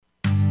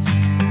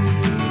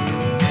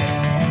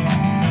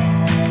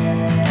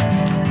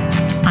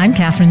I'm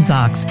Kathryn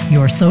Zox,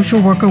 your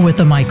social worker with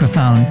a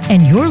microphone,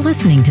 and you're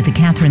listening to The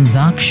Kathryn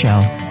Zox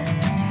Show.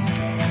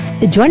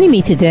 Joining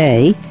me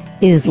today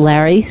is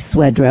Larry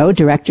Swedroe,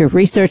 Director of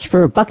Research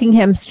for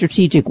Buckingham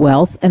Strategic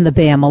Wealth and the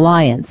BAM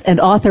Alliance, and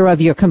author of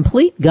Your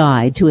Complete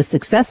Guide to a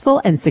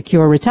Successful and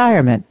Secure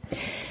Retirement.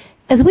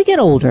 As we get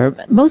older,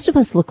 most of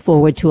us look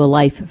forward to a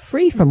life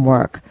free from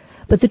work.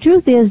 But the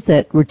truth is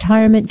that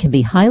retirement can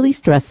be highly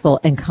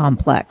stressful and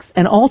complex,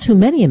 and all too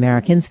many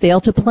Americans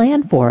fail to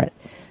plan for it.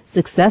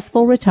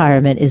 Successful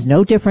retirement is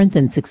no different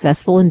than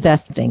successful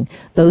investing.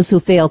 Those who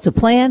fail to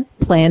plan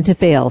to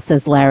fail,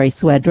 says Larry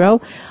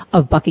Swedroe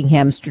of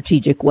Buckingham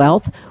Strategic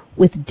Wealth.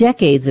 With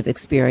decades of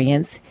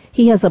experience,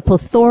 he has a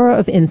plethora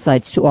of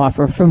insights to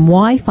offer, from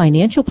why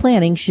financial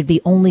planning should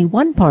be only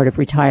one part of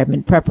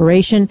retirement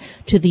preparation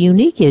to the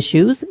unique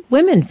issues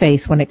women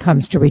face when it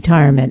comes to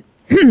retirement.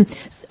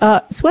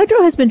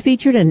 Swedroe has been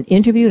featured and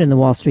interviewed in the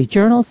Wall Street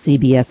Journal,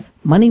 CBS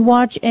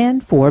Moneywatch,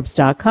 and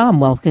Forbes.com.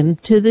 Welcome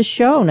to the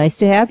show. Nice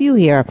to have you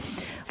here.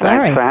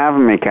 Larry. Thanks for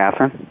having me,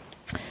 Kathryn.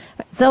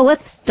 So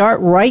let's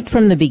start right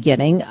from the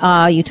beginning.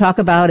 You talk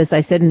about, as I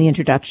said in the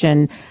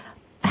introduction,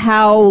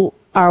 how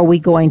are we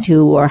going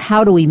to, or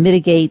how do we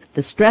mitigate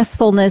the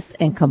stressfulness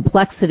and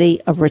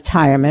complexity of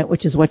retirement,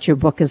 which is what your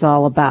book is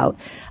all about.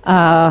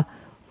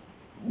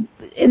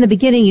 In the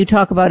beginning, you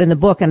talk about in the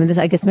book, and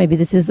I guess maybe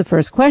this is the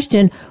first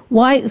question,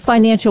 why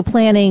financial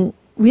planning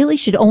really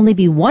should only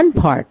be one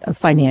part of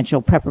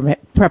financial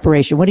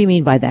preparation. What do you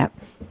mean by that?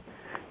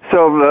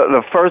 So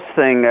the first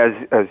thing,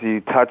 as you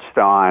touched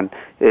on,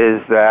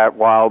 is that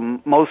while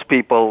most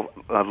people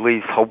at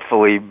least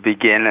hopefully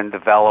begin and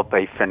develop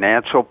a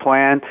financial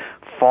plan,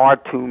 far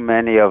too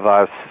many of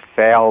us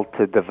fail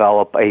to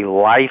develop a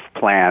life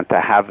plan to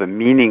have a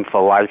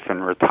meaningful life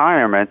in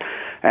retirement.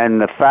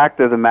 And the fact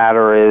of the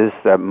matter is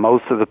that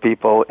most of the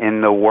people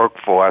in the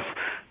workforce,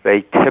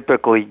 they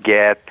typically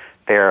get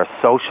their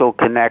social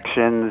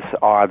connections,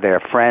 or their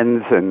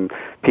friends and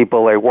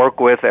people they work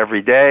with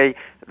every day,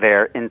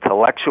 their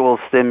intellectual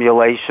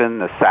stimulation,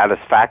 the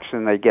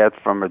satisfaction they get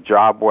from a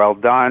job well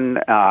done,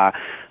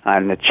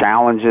 and the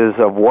challenges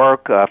of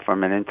work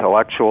from an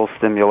intellectual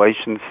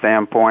stimulation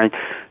standpoint.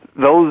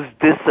 Those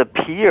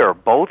disappear,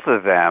 both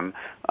of them,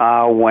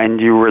 when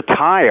you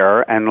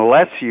retire,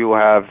 unless you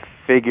have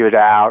figured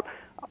out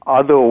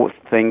other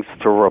things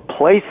to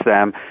replace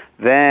them.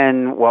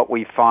 Then what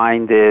we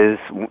find is,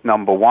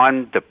 number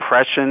one,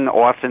 depression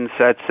often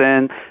sets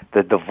in.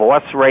 The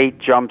divorce rate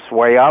jumps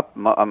way up.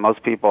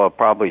 Most people are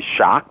probably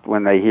shocked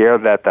when they hear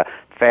that the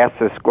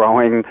fastest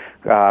growing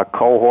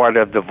cohort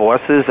of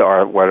divorces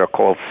are what are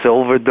called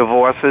silver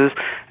divorces.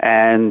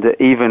 And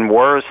even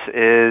worse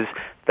is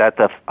that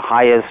the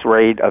highest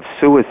rate of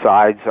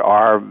suicides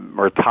are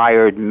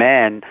retired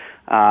men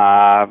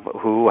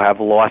who have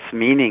lost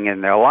meaning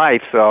in their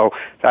life. So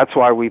that's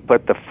why we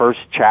put the first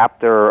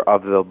chapter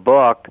of the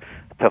book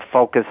to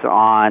focus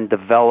on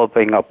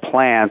developing a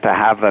plan to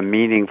have a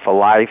meaningful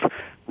life,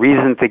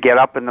 reason to get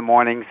up in the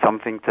morning,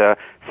 something to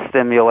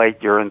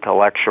stimulate your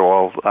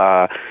intellectual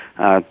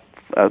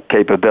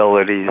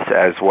capabilities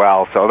as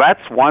well. So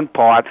that's one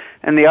part.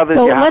 And the other.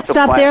 So let's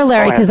stop there,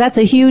 Larry, because that's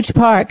a huge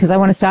part, because I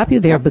want to stop you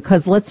there,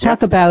 because let's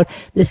talk about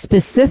the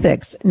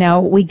specifics.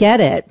 Now, we get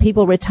it.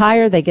 People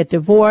retire, they get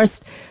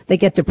divorced, they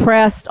get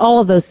depressed, all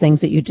of those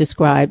things that you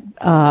described,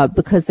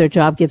 because their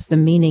job gives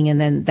them meaning, and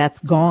then that's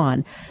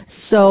gone.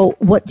 So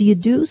what do you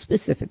do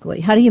specifically?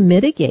 How do you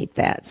mitigate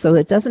that so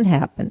it doesn't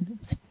happen?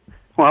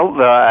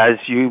 Well, as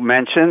you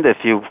mentioned,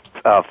 if you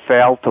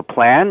fail to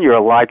plan,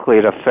 you're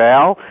likely to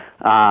fail.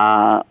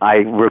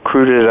 I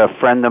recruited a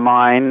friend of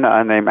mine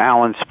named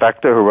Alan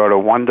Spector, who wrote a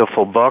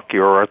wonderful book,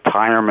 Your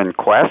Retirement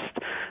Quest,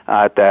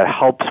 that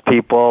helps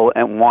people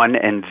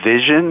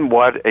envision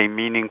what a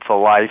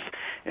meaningful life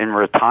in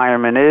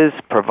retirement is,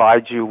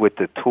 provides you with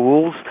the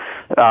tools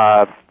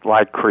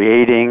like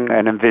creating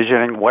and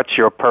envisioning what's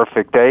your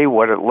perfect day,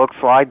 what it looks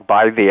like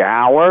by the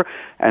hour,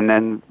 and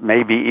then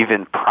maybe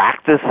even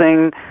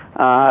practicing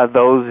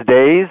those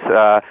days.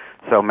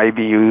 So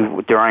maybe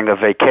you, during a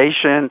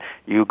vacation,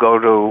 you go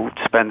to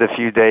spend a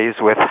few days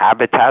with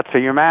Habitat for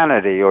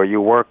Humanity, or you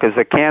work as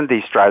a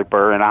candy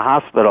striper in a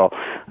hospital.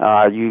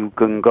 You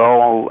can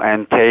go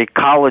and take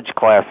college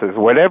classes,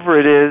 whatever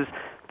it is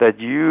that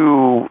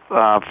you,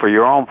 for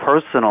your own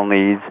personal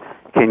needs,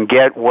 can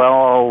get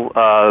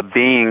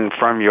well-being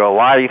from your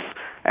life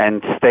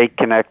and stay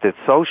connected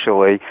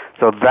socially.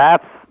 So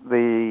that's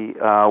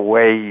the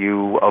way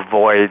you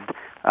avoid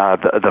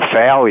the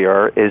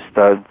failure, is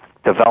to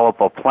develop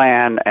a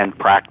plan and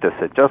practice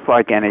it, just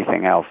like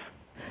anything else.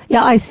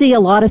 Yeah, I see a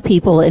lot of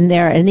people in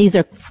there, and these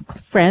are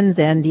friends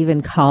and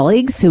even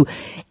colleagues who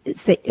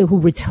say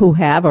who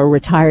have or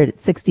retired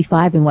at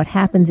 65. And what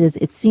happens is,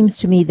 it seems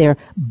to me they're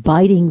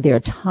biding their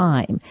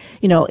time.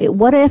 You know,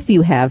 what if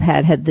you have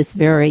had this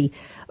very,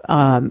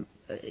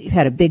 you've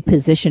had a big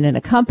position in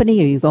a company,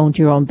 or you've owned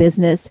your own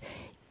business?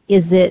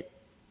 Is it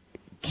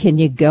can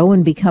you go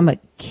and become a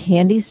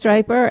candy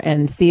striper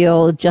and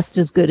feel just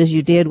as good as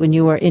you did when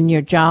you were in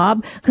your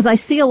job? Because I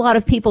see a lot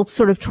of people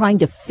sort of trying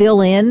to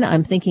fill in.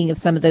 I'm thinking of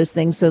some of those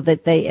things so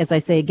that they, as I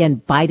say again,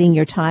 biding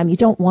your time. You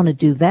don't want to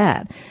do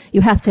that.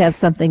 You have to have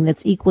something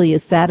that's equally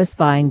as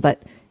satisfying,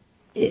 but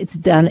it's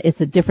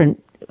a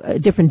different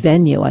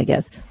venue, I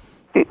guess.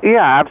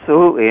 Yeah,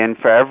 absolutely. And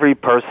for every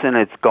person,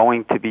 it's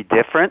going to be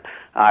different.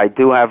 I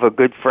do have a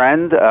good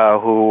friend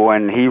who,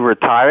 when he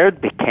retired,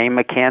 became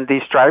a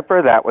candy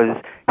striper. That was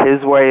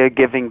his way of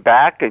giving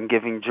back and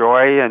giving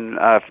joy and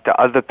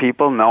to other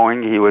people,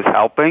 knowing he was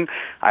helping.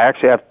 I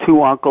actually have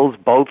two uncles,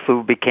 both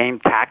who became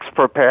tax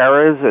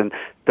preparers and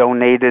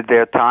donated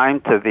their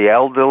time to the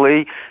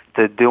elderly,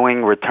 to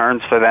doing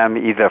returns for them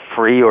either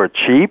free or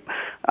cheap.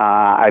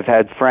 I've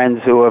had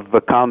friends who have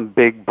become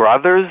big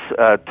brothers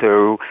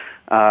to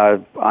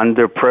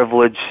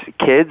underprivileged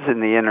kids in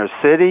the inner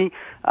city,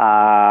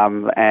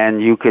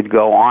 and you could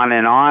go on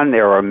and on.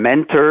 There are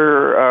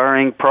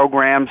mentoring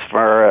programs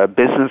for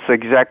business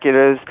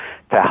executives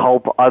to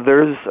help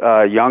others,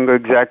 younger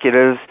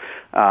executives,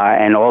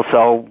 and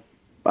also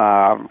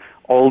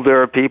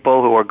older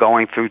people who are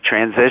going through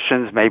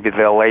transitions. Maybe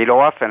they're laid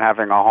off and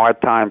having a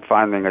hard time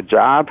finding a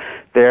job.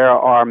 There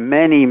are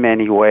many,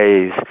 many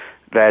ways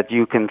that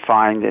you can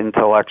find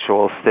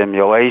intellectual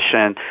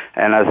stimulation.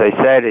 And as I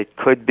said, it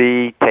could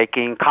be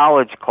taking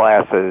college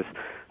classes.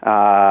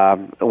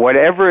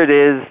 Whatever it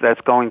is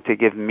that's going to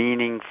give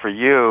meaning for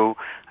you,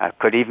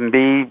 could even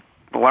be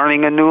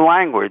learning a new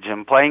language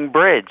and playing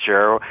bridge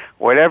or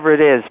whatever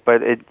it is.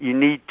 But you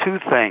need two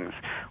things.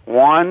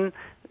 One,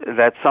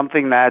 that's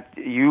something that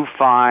you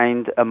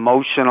find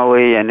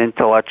emotionally and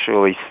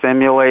intellectually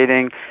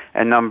stimulating.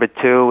 And number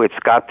two, it's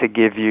got to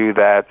give you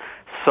that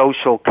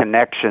social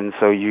connection,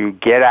 so you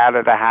get out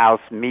of the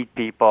house, meet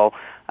people,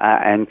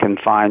 and can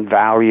find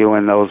value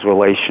in those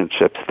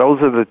relationships.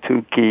 Those are the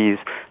two keys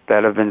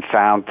that have been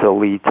found to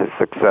lead to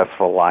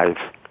successful lives.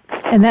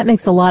 And that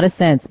makes a lot of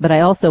sense. But I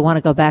also want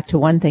to go back to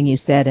one thing you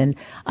said, and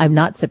I'm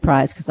not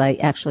surprised because I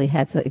actually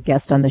had a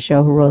guest on the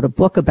show who wrote a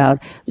book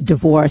about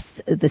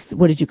divorce. This,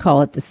 what did you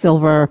call it? The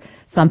silver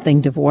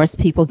something divorce.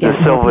 People get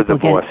the silver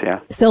divorce,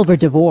 yeah. Silver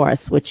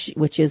divorce,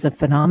 which is a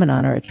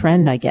phenomenon or a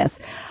trend, I guess.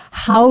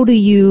 How do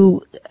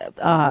you,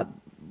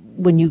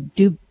 when you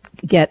do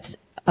get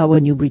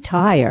when you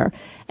retire,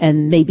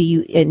 and maybe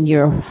you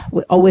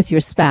with your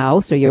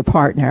spouse or your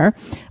partner,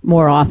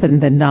 more often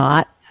than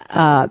not,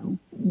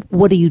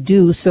 what do you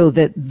do so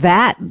that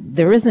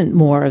there isn't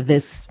more of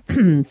this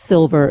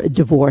silver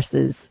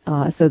divorces,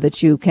 so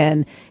that you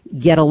can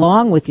get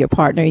along with your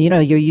partner? You know,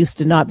 you're used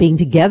to not being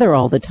together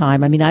all the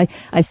time. I mean,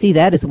 I see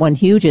that as one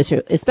huge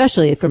issue,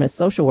 especially from a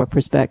social work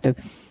perspective.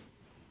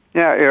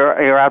 Yeah,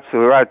 you're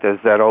absolutely right.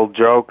 There's that old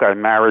joke, I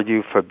married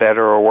you for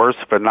better or worse,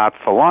 but not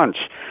for lunch.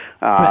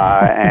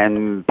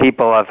 And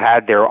people have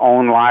had their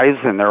own lives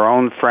and their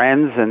own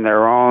friends and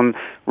their own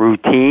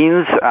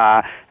routines,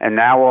 and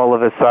now all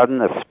of a sudden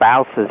the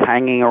spouse is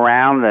hanging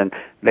around, and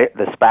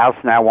the spouse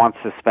now wants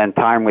to spend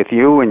time with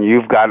you, and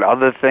you've got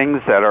other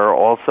things that are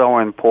also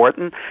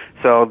important.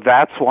 So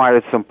that's why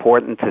it's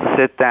important to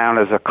sit down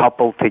as a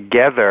couple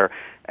together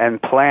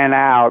and plan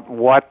out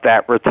what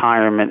that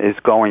retirement is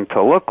going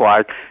to look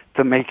like,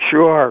 to make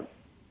sure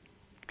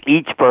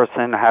each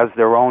person has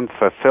their own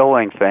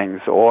fulfilling things,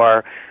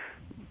 or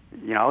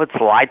it's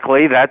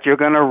likely that you're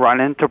going to run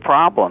into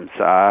problems.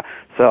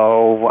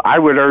 So I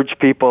would urge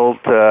people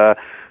to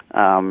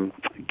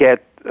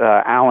get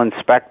Alan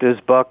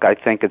Spector's book. I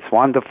think it's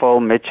wonderful.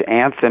 Mitch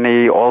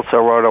Anthony also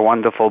wrote a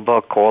wonderful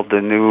book called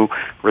The New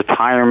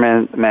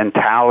Retirement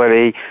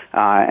Mentality.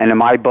 And in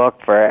my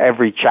book, for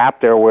every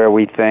chapter where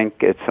we think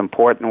it's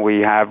important,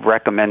 we have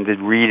recommended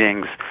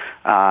readings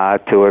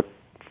to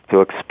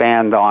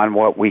expand on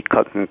what we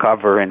can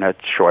cover in a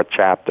short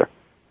chapter.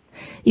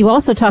 You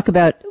also talk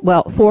about,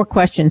 4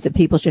 questions that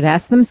people should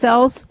ask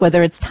themselves,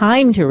 whether it's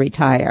time to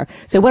retire.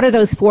 So what are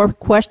those 4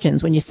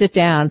 questions when you sit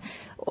down?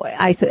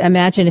 I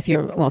imagine if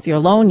you're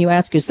alone, you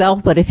ask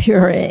yourself, but if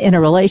you're in a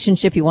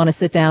relationship, you want to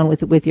sit down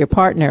with your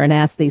partner and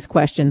ask these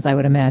questions, I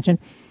would imagine.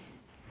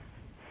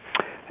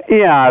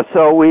 Yeah,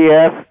 so we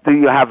ask, do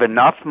you have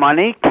enough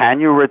money?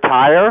 Can you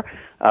retire?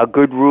 A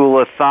good rule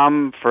of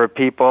thumb for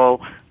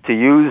people to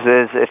use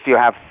is if you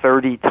have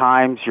 30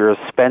 times your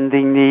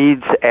spending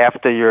needs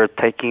after you're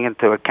taking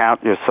into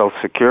account your Social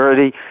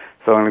Security.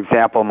 So an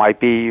example might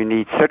be you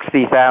need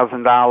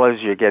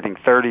 $60,000, you're getting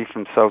 30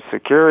 from Social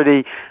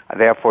Security,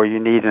 therefore you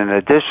need an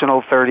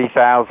additional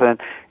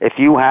 30,000. If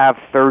you have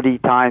 30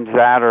 times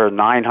that, or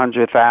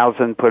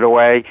 900,000 put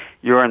away,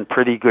 you're in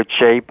pretty good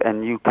shape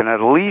and you can at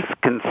least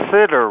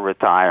consider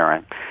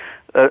retiring.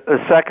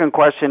 The second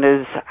question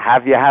is,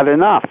 have you had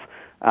enough?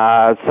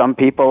 Some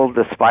people,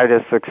 despite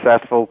a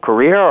successful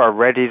career, are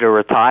ready to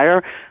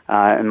retire.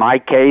 In my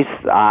case,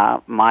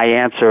 my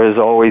answer has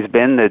always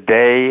been the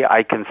day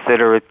I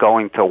consider it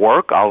going to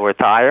work, I'll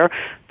retire.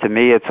 To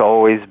me, it's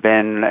always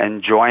been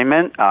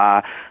enjoyment.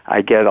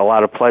 I get a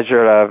lot of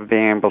pleasure out of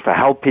being able to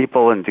help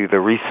people and do the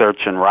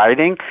research and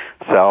writing,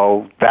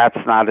 so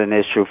that's not an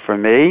issue for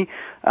me.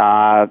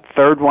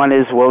 Third one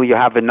is, will you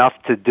have enough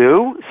to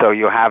do so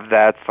you have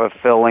that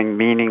fulfilling,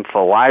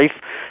 meaningful life?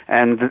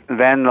 And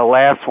then the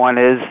last one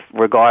is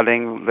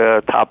regarding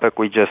the topic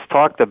we just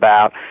talked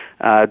about.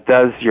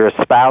 Does your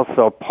spouse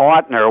or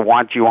partner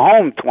want you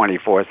home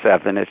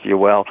 24/7, if you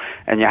will?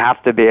 And you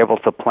have to be able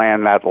to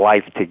plan that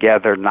life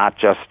together, not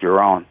just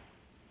your own.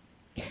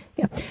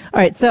 Yeah. All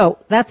right. So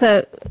that's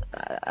an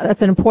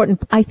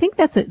important, I think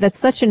that's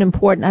such an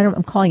important,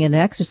 I'm calling it an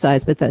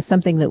exercise, but that's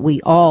something that we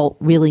all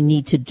really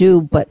need to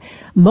do. But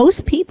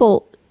most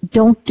people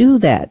don't do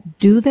that,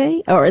 do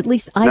they? Or at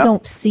least I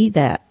don't see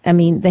that. I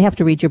mean, they have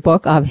to read your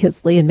book,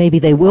 obviously, and maybe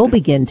they will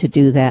begin to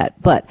do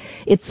that. But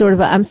it's sort of,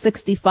 I'm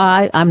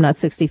 65, I'm not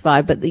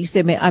 65, but you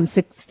say, I'm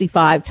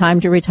 65, time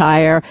to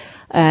retire.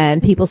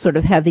 And people sort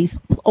of have these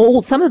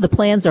some of the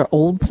plans are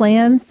old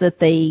plans that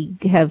they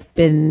have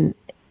been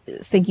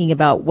thinking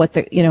about what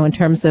the, in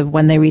terms of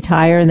when they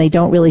retire, and they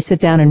don't really sit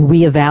down and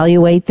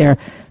reevaluate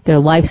their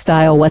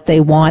lifestyle, what they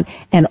want.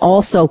 And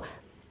also,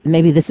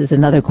 maybe this is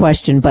another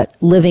question, but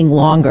living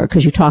longer,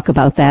 because you talk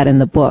about that in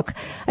the book.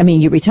 I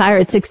mean, you retire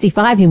at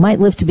 65, you might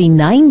live to be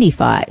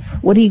 95.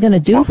 What are you going to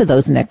do for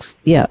those next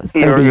 30 years?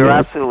 You're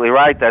absolutely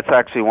right. That's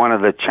actually one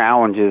of the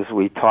challenges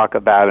we talk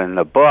about in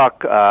the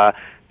book,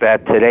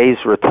 that today's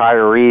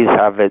retirees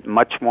have it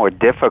much more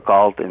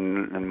difficult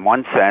in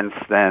one sense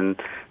than,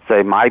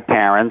 say, my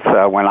parents.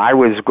 When I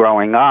was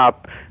growing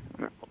up,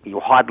 you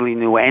hardly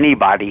knew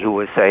anybody who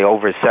was, say,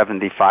 over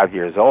 75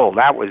 years old.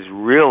 That was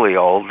really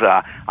old.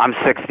 I'm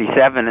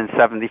 67, and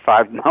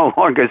 75 no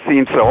longer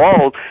seems so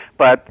old.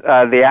 But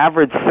the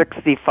average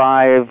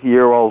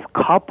 65-year-old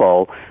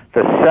couple,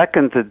 the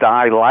second to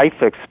die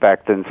life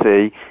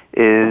expectancy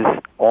is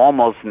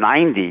almost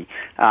 90.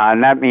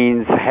 And that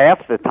means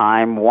half the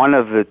time one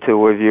of the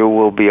two of you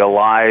will be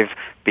alive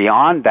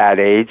beyond that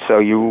age. So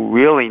you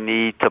really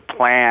need to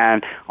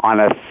plan on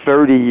a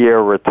 30-year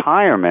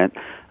retirement.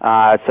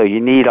 So you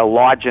need a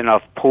large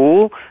enough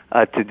pool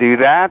to do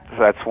that. So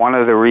that's one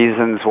of the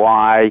reasons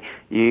why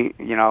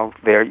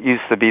there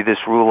used to be this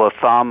rule of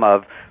thumb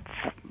of,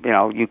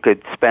 you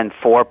could spend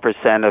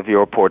 4% of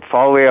your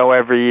portfolio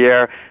every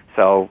year.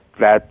 So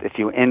that if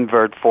you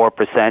invert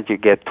 4%, you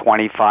get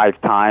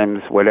 25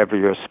 times whatever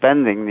your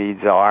spending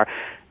needs are.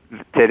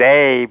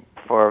 Today,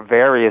 for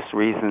various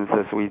reasons,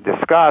 as we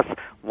discussed,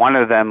 one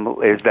of them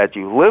is that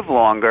you live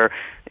longer.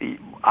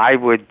 I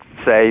would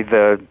say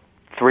the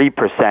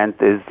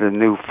 3% is the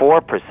new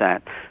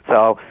 4%.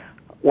 So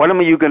what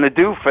are you going to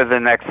do for the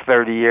next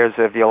 30 years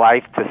of your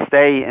life to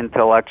stay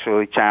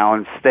intellectually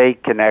challenged, stay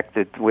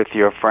connected with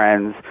your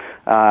friends?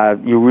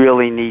 You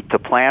really need to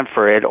plan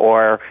for it,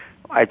 or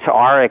it's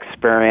our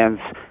experience,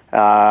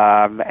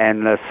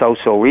 and the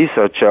social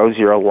research shows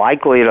you're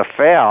likely to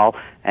fail.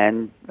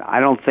 And I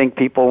don't think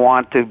people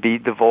want to be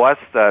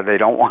divorced. They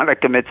don't want to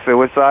commit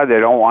suicide. They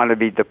don't want to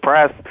be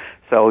depressed.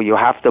 So you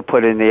have to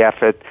put in the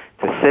effort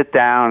to sit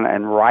down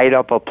and write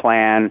up a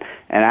plan.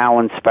 And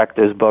Alan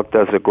Spector's book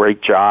does a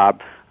great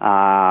job.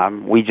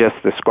 We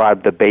just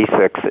described the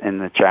basics in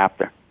the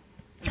chapter.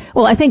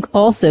 Well, I think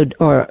also,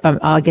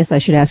 I guess I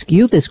should ask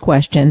you this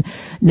question,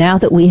 now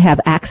that we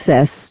have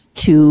access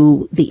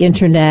to the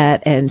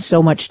internet and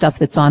so much stuff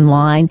that's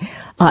online,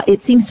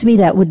 it seems to me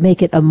that would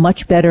make it a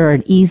much better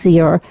and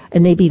easier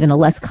and maybe even a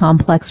less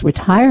complex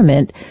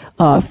retirement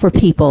for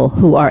people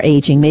who are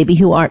aging, maybe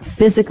who aren't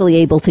physically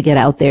able to get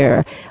out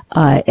there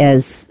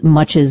as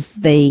much as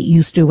they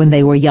used to when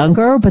they were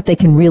younger, but they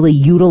can really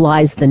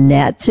utilize the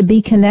net to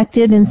be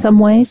connected in some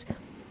ways.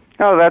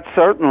 No, that's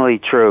certainly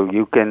true.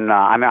 You can,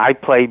 I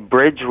play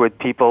bridge with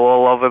people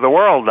all over the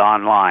world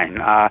online,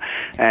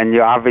 and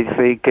you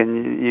obviously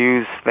can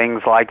use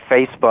things like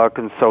Facebook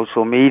and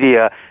social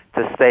media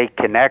to stay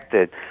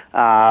connected.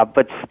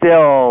 But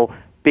still,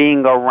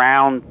 being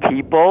around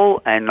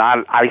people and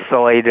not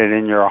isolated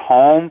in your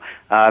home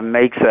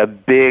makes a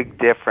big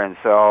difference.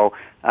 So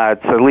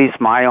it's at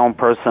least my own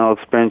personal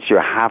experience. You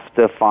have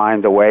to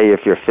find a way,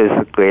 if you're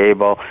physically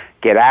able,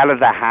 get out of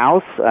the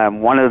house.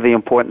 One of the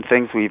important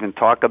things we even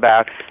talk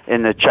about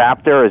in the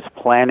chapter is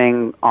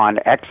planning on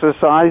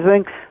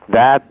exercising.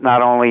 That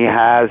not only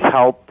has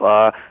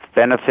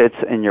benefits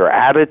in your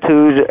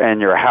attitude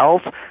and your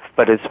health,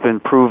 but it's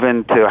been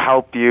proven to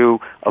help you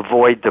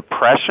avoid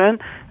depression.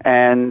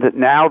 And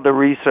now the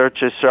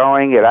research is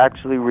showing it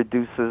actually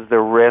reduces the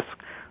risk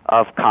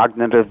of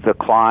cognitive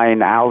decline,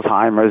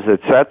 Alzheimer's,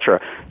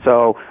 etc.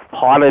 So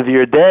part of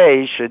your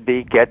day should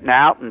be getting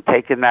out and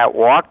taking that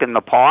walk in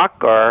the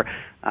park or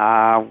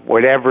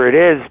whatever it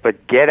is,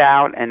 but get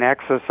out and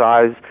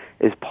exercise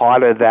is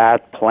part of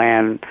that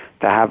plan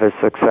to have a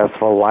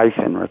successful life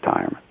in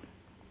retirement.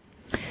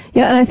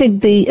 Yeah, and I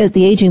think the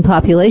aging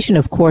population,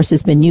 of course,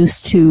 has been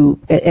used to,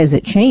 as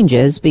it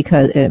changes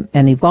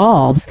and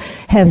evolves,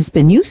 has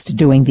been used to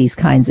doing these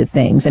kinds of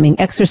things. I mean,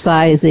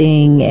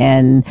 exercising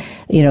and,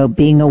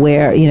 being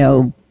aware,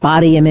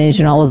 body image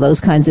and all of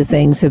those kinds of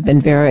things have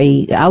been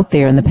very out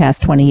there in the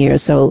past 20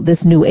 years. So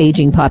this new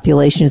aging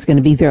population is going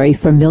to be very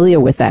familiar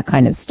with that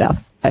kind of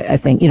stuff. I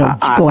think,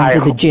 going to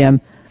the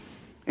gym.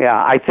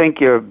 Yeah, I think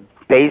you're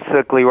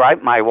basically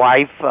right. My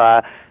wife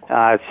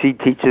She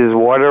teaches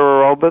water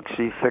aerobics.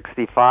 She's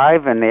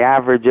 65, and the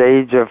average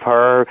age of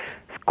her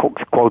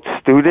quote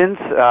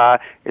students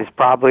is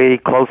probably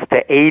close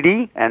to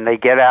 80, and they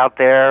get out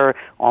there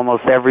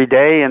almost every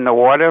day in the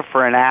water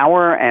for an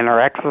hour and are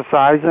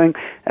exercising,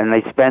 and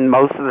they spend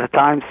most of the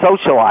time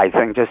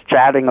socializing, just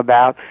chatting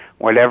about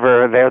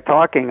whatever they're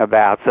talking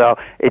about. So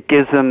it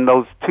gives them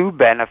those two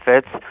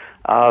benefits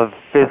of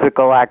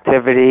physical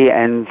activity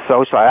and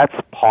social. That's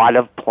part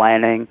of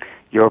planning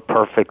your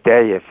perfect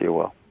day, if you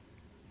will.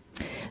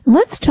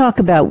 Let's talk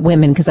about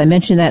women, because I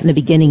mentioned that in the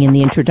beginning in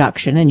the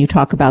introduction, and you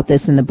talk about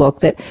this in the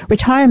book, that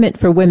retirement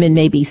for women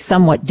may be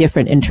somewhat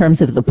different in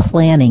terms of the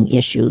planning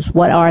issues.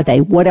 What are they?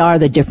 What are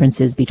the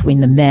differences between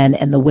the men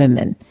and the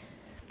women?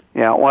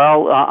 Yeah,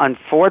 well,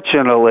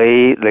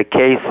 unfortunately, the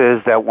case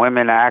is that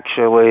women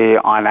actually,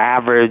 on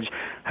average,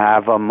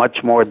 have a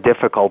much more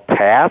difficult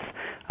path.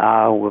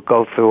 We'll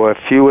go through a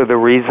few of the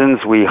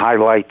reasons. We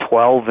highlight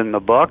 12 in the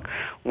book.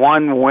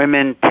 One,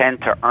 women tend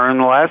to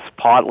earn less,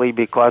 partly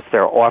because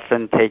they're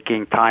often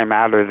taking time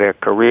out of their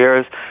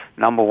careers,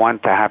 number one,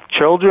 to have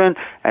children,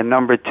 and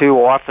number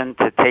two, often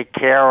to take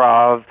care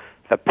of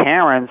the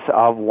parents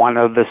of one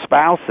of the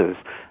spouses.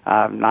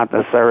 Not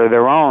necessarily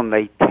their own.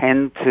 They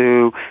tend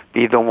to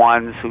be the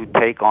ones who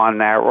take on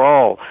that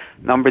role.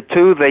 Number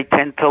two, they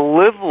tend to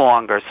live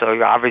longer, so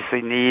you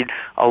obviously need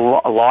a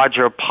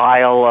larger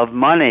pile of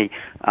money.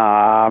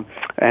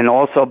 And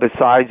also,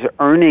 besides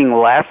earning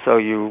less, so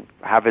you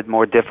have a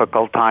more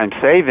difficult time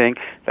saving,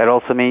 that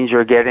also means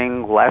you're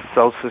getting less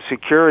Social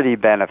Security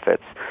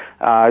benefits.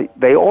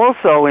 They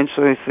also,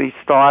 interestingly,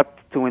 start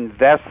to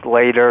invest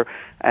later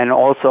and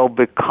also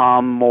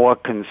become more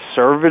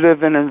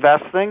conservative in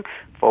investing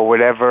for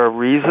whatever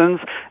reasons,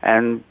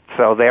 and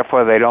so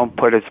therefore they don't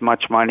put as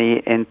much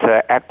money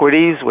into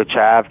equities, which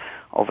have,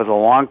 over the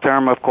long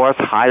term, of course,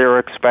 higher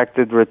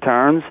expected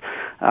returns.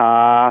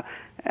 So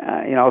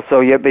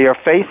you're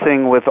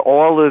facing with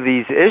all of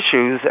these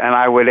issues, and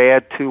I would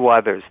add two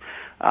others.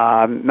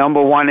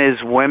 Number one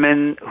is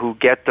women who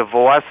get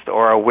divorced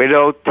or are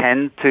widowed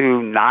tend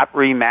to not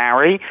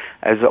remarry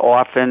as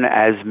often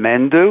as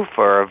men do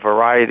for a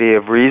variety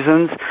of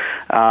reasons.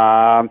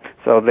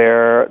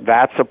 So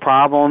that's a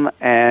problem.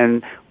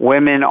 And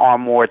women are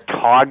more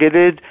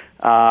targeted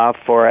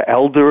for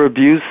elder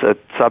abuse, a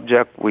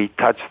subject we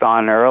touched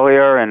on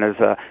earlier and is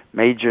a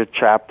major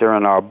chapter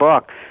in our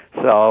book.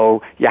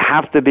 So you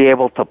have to be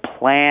able to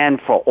plan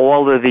for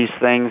all of these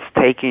things,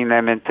 taking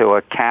them into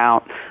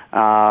account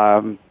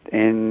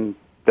in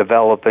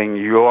developing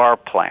your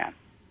plan.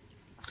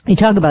 You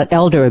talk about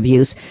elder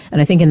abuse, and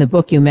I think in the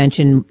book you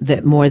mentioned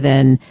that more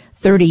than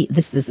 30,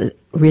 this is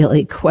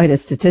really quite a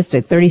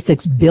statistic,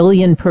 $36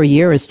 billion per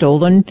year is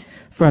stolen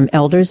from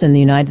elders in the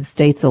United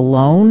States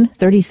alone.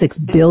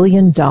 $36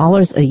 billion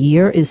a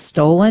year is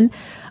stolen.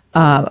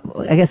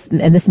 I guess,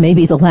 and this may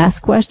be the last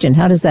question,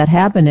 how does that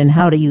happen, and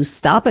how do you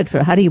stop it?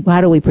 How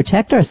do we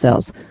protect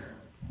ourselves?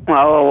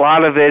 Well, a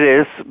lot of it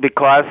is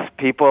because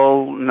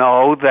people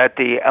know that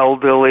the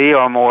elderly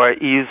are more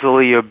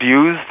easily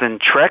abused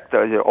and tricked.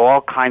 There are all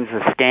kinds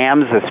of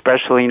scams,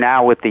 especially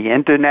now with the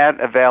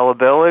Internet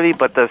availability.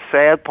 But the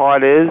sad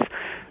part is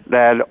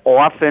that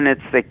often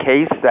it's the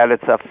case that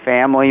it's a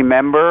family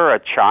member, a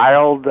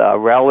child, a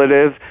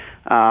relative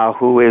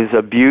who is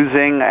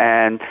abusing,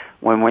 and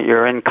when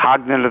you're in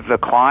cognitive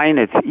decline,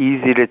 it's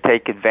easy to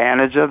take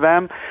advantage of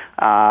them.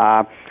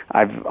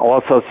 I've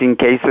also seen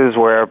cases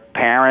where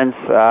parents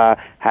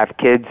have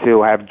kids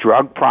who have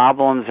drug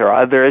problems or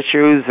other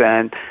issues,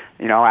 and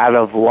out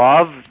of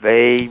love,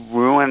 they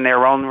ruin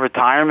their own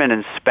retirement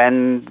and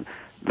spend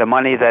the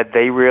money that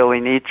they really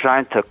need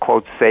trying to,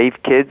 quote,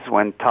 save kids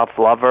when tough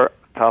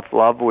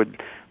love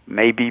would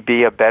maybe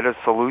be a better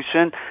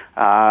solution.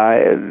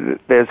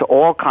 There's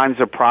all kinds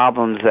of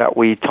problems that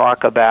we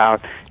talk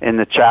about in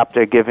the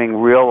chapter, giving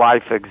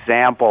real-life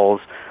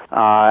examples,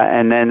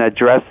 and then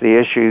address the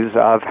issues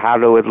of how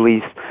to at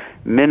least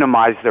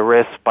minimize the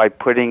risk by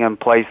putting in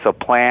place a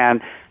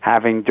plan,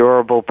 having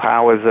durable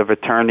powers of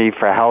attorney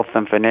for health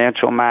and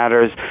financial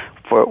matters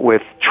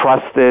with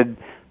trusted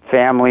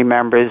family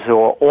members who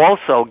are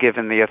also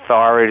given the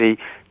authority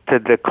to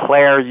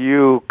declare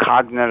you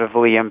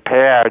cognitively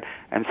impaired,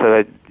 and so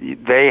that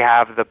they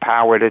have the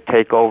power to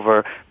take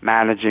over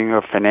managing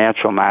your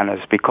financial matters.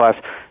 Because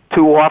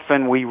too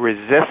often we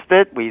resist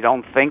it. We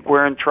don't think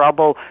we're in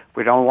trouble.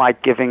 We don't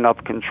like giving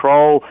up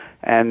control,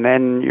 and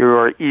then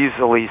you're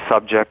easily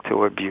subject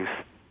to abuse.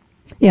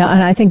 Yeah,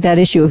 and I think that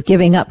issue of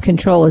giving up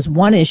control is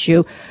one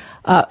issue.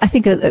 I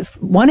think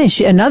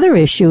another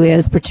issue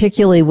is,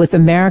 particularly with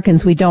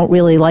Americans, we don't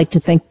really like to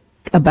think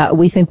about,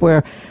 we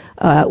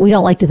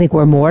don't like to think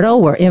we're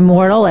mortal, we're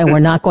immortal, and we're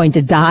not going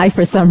to die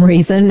for some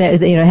reason.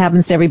 It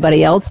happens to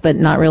everybody else, but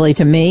not really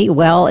to me.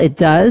 Well, it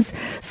does.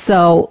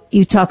 So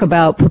you talk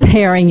about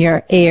preparing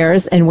your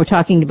heirs, and we're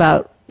talking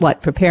about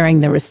preparing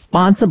the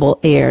responsible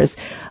heirs.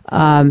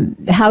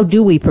 How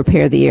do we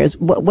prepare the heirs?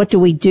 What do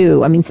we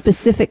do? I mean,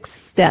 specific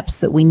steps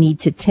that we need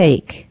to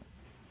take.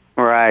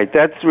 Right.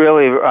 That's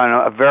really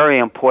a very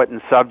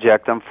important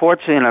subject.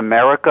 Unfortunately, in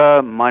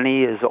America,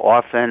 money is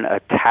often a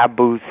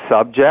taboo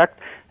subject,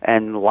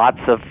 and lots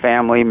of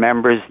family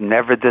members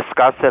never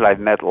discuss it. I've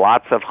met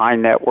lots of high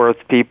net worth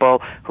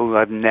people who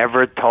have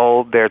never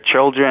told their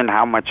children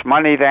how much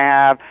money they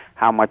have,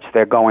 how much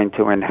they're going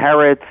to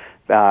inherit.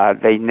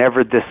 They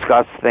never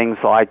discuss things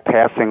like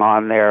passing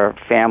on their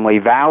family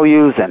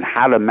values and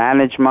how to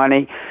manage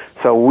money.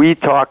 So we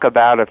talk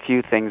about a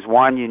few things.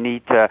 One, you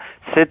need to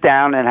sit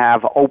down and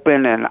have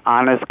open and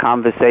honest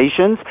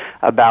conversations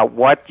about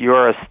what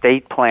your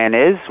estate plan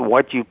is,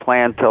 what you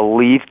plan to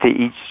leave to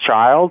each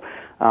child.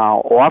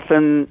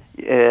 Often,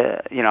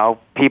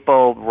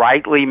 people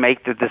rightly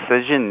make the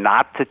decision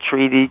not to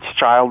treat each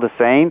child the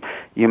same.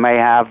 You may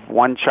have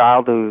one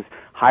child who's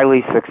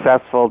highly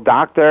successful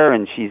doctor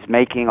and she's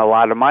making a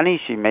lot of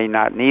money. She may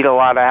not need a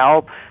lot of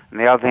help. On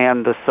the other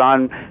hand, the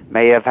son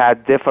may have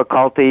had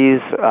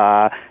difficulties,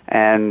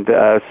 and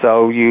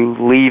so you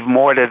leave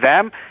more to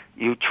them.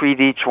 You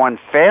treat each one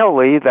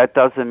fairly. That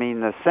doesn't mean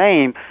the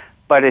same.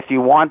 But if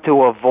you want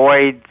to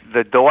avoid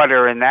the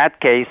daughter in that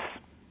case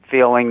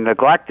feeling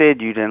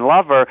neglected, you didn't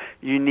love her,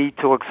 you need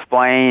to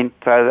explain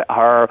to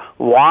her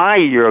why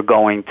you're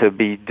going to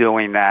be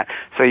doing that.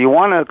 So you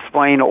want to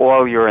explain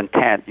all your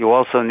intent. You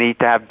also need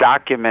to have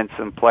documents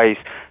in place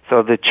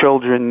so the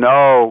children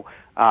know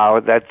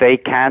that they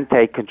can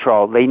take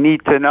control. They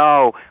need to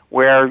know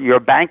where your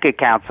bank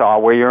accounts are,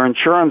 where your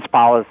insurance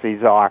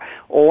policies are,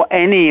 or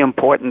any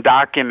important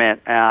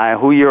document,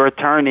 who your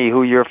attorney,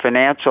 who your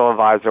financial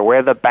advisor,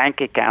 where the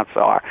bank accounts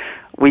are.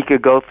 We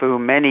could go through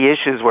many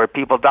issues where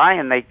people die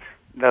and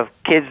the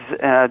kids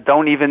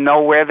don't even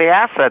know where the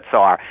assets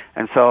are.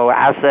 And so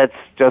assets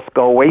just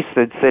go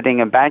wasted sitting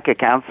in bank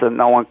accounts and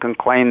no one can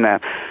claim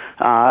them.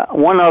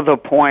 One other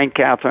point,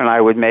 Kathryn,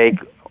 I would make,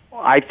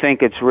 I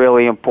think it's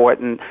really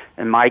important.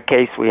 In my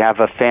case, we have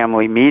a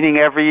family meeting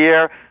every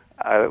year.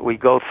 We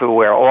go through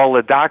where all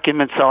the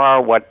documents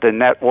are, what the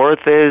net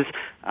worth is,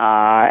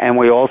 and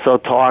we also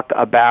talk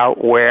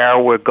about where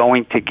we're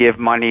going to give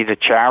money to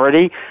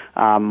charity.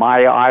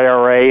 My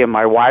IRA and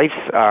my wife's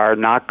are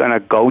not going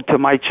to go to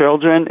my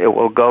children. It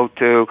will go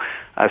to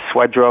a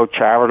Swedroe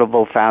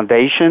Charitable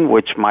Foundation,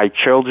 which my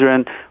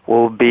children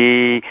will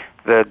be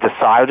the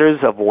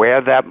deciders of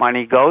where that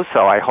money goes.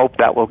 So I hope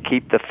that will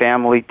keep the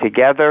family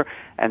together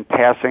and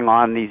passing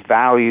on these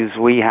values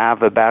we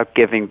have about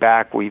giving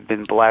back. We've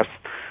been blessed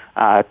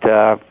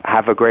to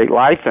have a great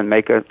life and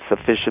make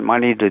sufficient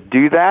money to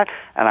do that,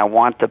 and I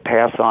want to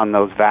pass on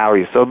those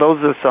values. So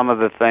those are some of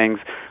the things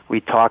we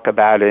talk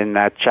about in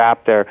that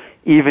chapter,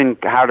 even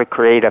how to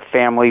create a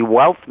family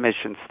wealth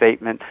mission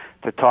statement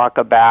to talk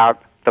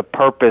about the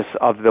purpose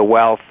of the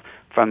wealth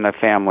from the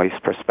family's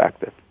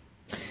perspective.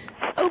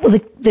 Well,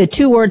 the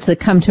two words that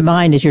come to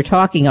mind as you're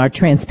talking are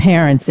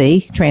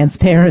transparency,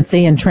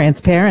 and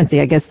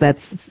transparency. I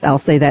guess I'll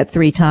say that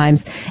 3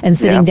 times, and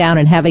sitting down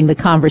and having the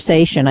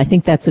conversation. I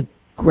think that's a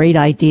great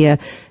idea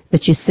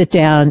that you sit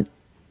down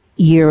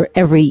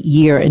every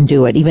year and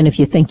do it, even if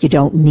you think you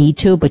don't need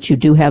to, but you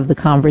do have the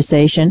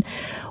conversation.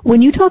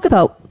 When you talk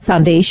about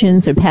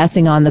foundations or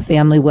passing on the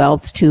family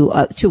wealth to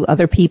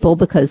other people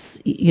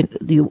because you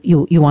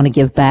want to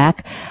give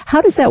back,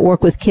 how does that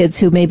work with kids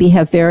who maybe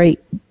have very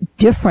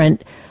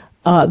different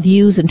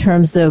views in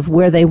terms of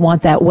where they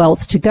want that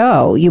wealth to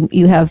go?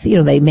 You have,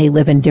 they may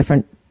live in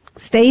different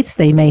states,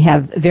 they may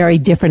have very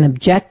different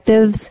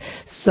objectives.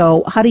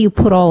 So how do you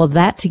put all of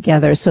that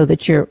together so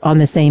that you're on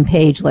the same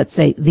page, let's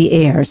say the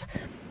heirs?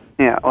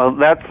 Yeah, well,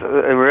 that's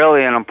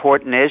really an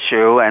important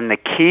issue, and the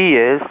key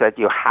is that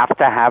you have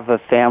to have a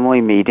family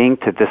meeting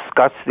to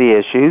discuss the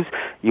issues.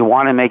 You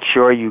want to make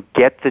sure you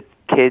get the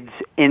kids'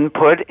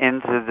 input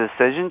into the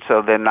decision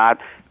so they're not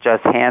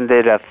just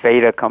handed a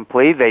fait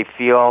accompli. They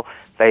feel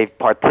they've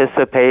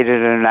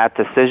participated in that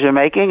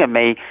decision-making. It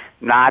may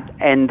not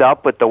end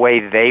up with the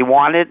way they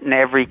want it in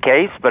every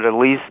case, but at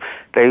least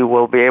they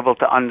will be able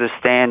to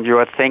understand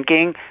your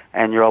thinking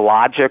and your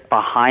logic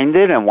behind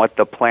it and what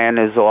the plan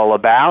is all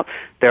about.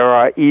 There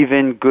are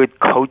even good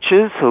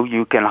coaches who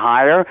you can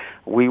hire.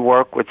 We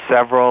work with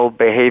several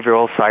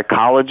behavioral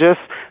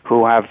psychologists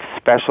who have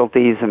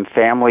specialties in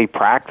family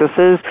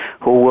practices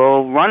who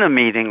will run a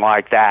meeting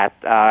like that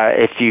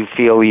if you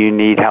feel you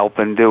need help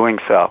in doing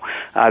so.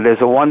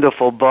 There's a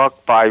wonderful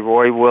book by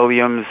Roy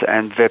Williams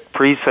and Vic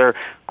Priester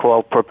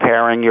called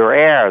Preparing Your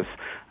Heirs.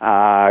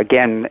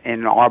 Again,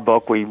 in our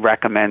book, we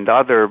recommend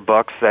other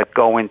books that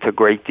go into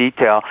great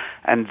detail.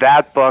 And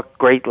that book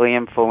greatly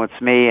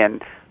influenced me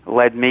and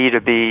led me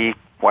to be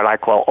what I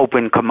call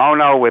open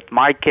kimono with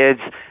my kids.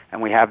 And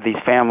we have these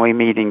family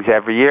meetings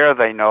every year.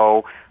 They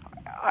know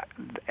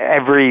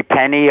every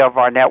penny of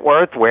our net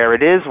worth, where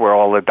it is, where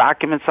all the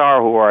documents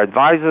are, who our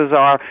advisors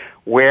are,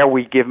 where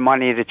we give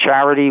money to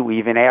charity. We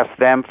even ask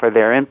them for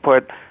their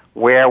input.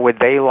 Where would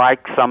they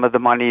like some of the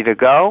money to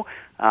go?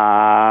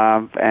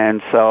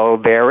 And so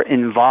they're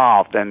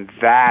involved, and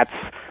that's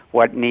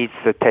what needs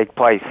to take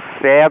place.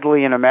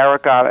 Sadly, in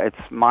America,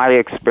 it's my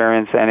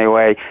experience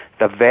anyway,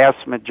 the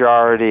vast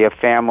majority of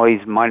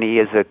families, money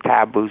is a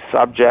taboo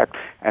subject,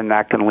 and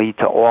that can lead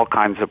to all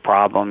kinds of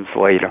problems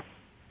later.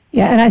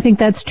 Yeah, and I think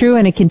that's true,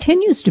 and it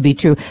continues to be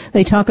true.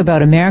 They talk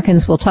about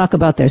Americans will talk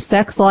about their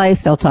sex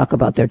life, they'll talk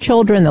about their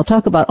children, they'll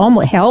talk about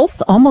almost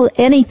health, almost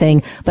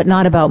anything, but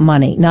not about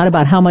money, not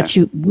about how much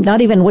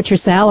not even what your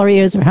salary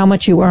is or how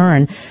much you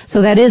earn.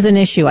 So that is an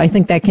issue. I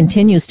think that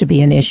continues to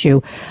be an issue.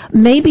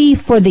 Maybe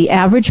for the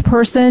average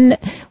person,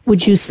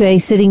 would you say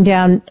sitting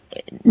down,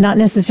 not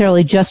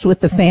necessarily just with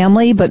the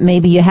family, but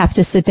maybe you have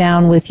to sit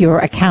down with your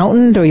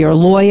accountant or your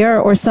lawyer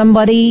or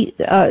somebody,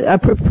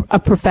 a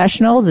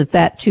professional,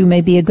 that too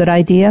may be a good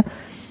idea?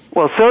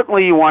 Well,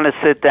 certainly you want to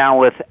sit down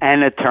with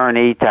an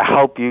attorney to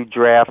help you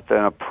draft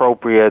an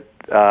appropriate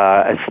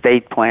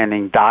estate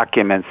planning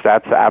documents.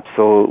 That's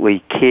absolutely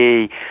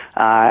key.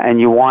 And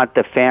you want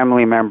the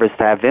family members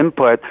to have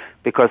input,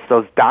 because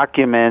those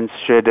documents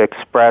should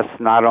express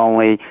not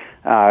only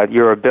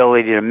your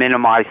ability to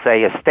minimize,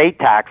 say, estate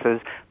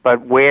taxes,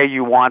 but where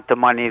you want the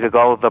money to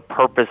go, the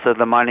purpose of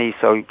the money.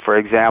 So, for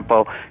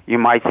example, you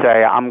might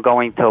say, I'm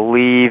going to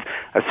leave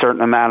a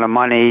certain amount of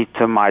money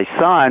to my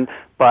son,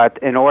 but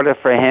in order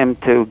for him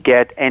to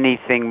get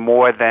anything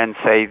more than,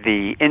 say,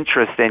 the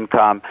interest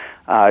income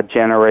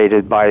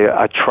generated by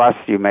a trust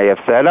you may have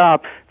set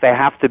up, they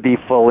have to be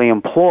fully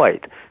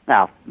employed.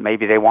 Now,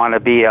 maybe they want to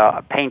be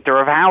a painter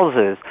of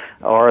houses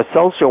or a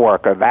social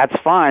worker. That's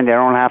fine. They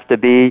don't have to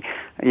be,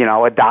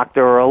 a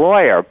doctor or a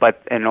lawyer.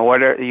 But in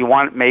order,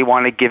 may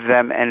want to give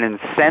them an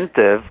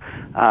incentive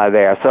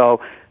there.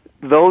 So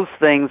those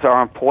things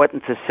are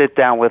important to sit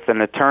down with an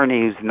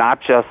attorney who's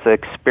not just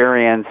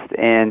experienced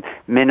in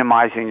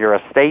minimizing your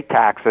estate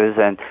taxes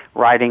and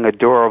writing a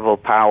durable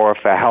power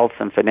for health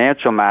and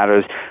financial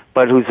matters,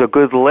 but who's a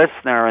good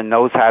listener and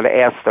knows how to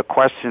ask the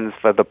questions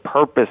for the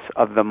purpose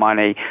of the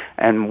money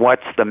and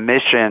what's the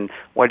mission,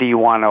 what do you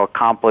want to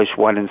accomplish,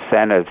 what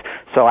incentives.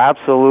 So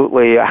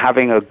absolutely,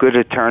 having a good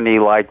attorney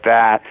like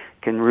that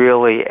can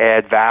really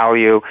add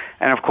value.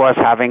 And of course,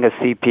 having a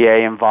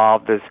CPA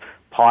involved is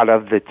part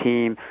of the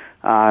team.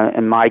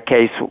 In my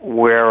case,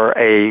 we're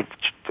a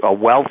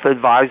wealth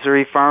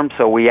advisory firm,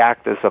 so we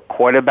act as a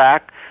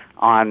quarterback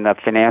on the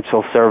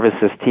financial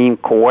services team,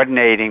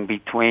 coordinating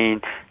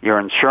between your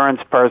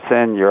insurance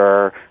person,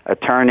 your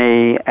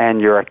attorney,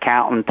 and your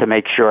accountant to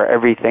make sure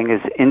everything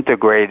is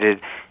integrated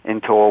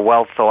into a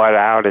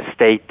well-thought-out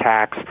estate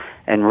tax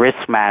and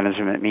risk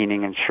management,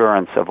 meaning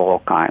insurance of all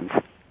kinds.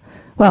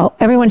 Well,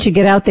 everyone should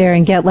get out there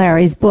and get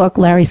Larry's book,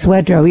 Larry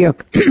Swedroe, Your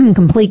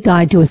Complete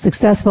Guide to a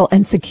Successful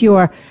and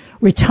Secure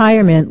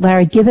Retirement.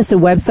 Larry, give us a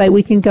website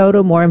we can go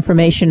to, more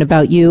information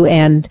about you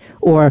and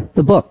or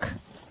the book.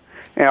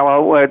 Yeah,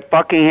 well,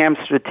 Buckingham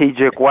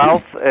Strategic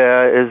Wealth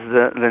is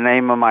the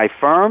name of my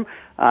firm.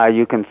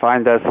 You can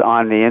find us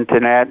on the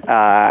internet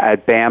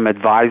at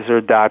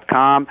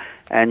bamadvisor.com,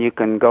 and you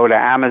can go to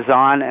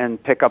Amazon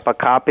and pick up a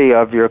copy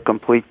of Your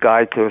Complete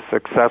Guide to a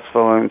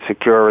Successful and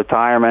Secure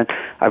Retirement.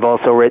 I've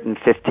also written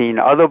 15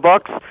 other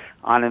books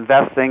on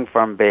investing,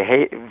 from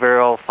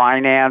behavioral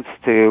finance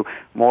to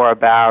more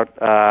about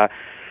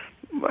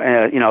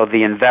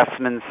the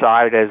investment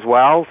side as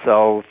well.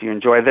 So if you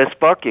enjoy this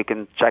book, you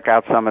can check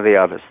out some of the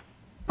others.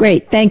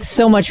 Great. Thanks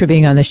so much for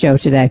being on the show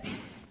today.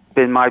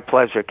 Been my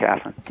pleasure,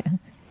 Kathryn. Okay.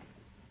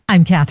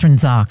 I'm Kathryn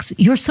Zox,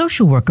 your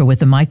social worker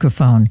with a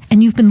microphone,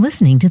 and you've been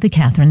listening to The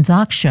Kathryn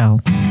Zox Show.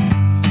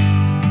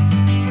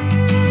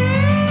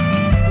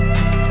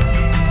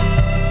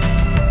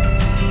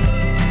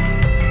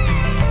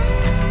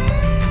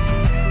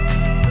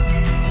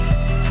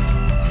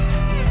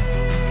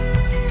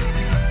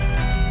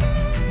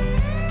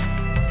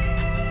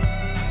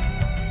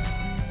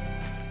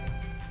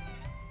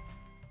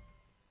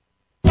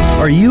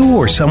 Are you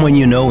or someone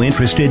you know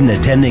interested in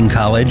attending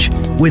college?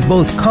 With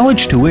both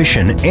college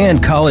tuition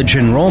and college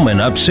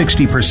enrollment up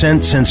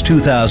 60% since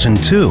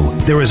 2002,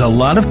 there is a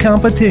lot of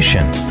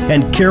competition,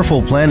 and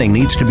careful planning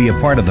needs to be a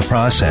part of the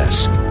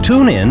process.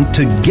 Tune in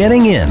to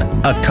Getting In,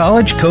 a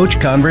college coach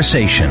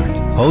conversation,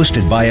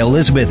 hosted by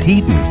Elizabeth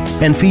Heaton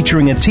and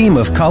featuring a team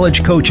of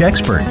college coach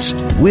experts.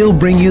 We'll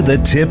bring you the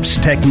tips,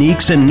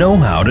 techniques, and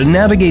know-how to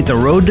navigate the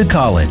road to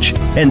college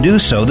and do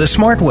so the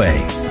smart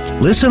way.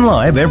 Listen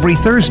live every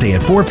Thursday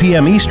at 4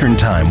 p.m. Eastern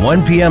Time,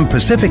 1 p.m.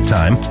 Pacific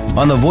Time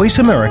on the Voice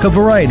America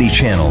Variety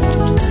Channel.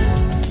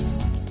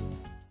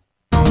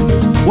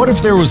 What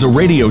if there was a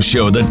radio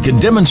show that could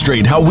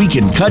demonstrate how we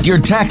can cut your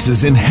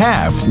taxes in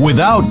half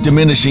without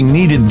diminishing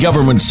needed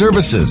government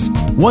services?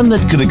 One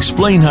that could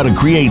explain how to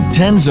create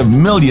tens of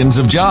millions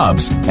of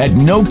jobs at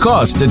no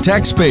cost to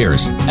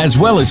taxpayers, as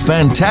well as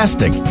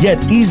fantastic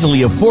yet easily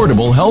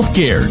affordable health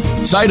care.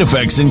 Side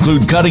effects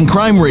include cutting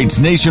crime rates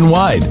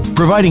nationwide,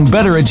 providing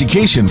better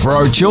education for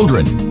our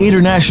children,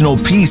 international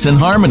peace and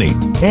harmony,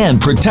 and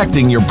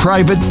protecting your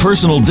private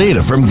personal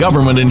data from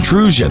government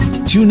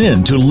intrusion. Tune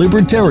in to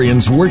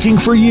Libertarians Working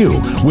for You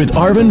with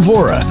Arvin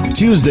Vora,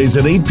 Tuesdays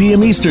at 8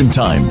 p.m. Eastern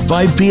Time,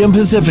 5 p.m.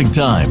 Pacific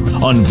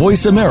Time on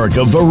Voice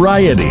America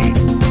Variety.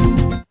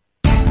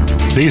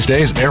 These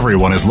days,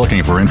 everyone is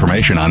looking for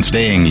information on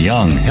staying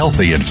young,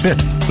 healthy, and fit.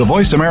 The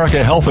Voice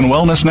America Health and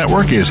Wellness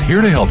Network is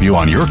here to help you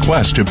on your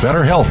quest to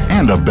better health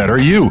and a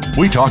better you.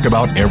 We talk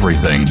about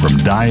everything from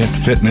diet,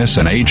 fitness,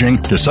 and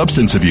aging to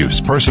substance abuse,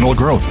 personal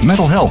growth,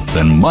 mental health,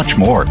 and much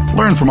more.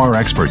 Learn from our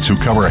experts who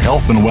cover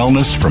health and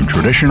wellness from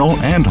traditional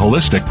and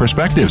holistic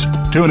perspectives.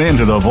 Tune in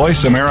to the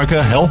Voice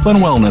America Health and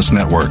Wellness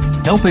Network.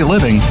 Healthy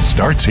living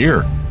starts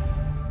here.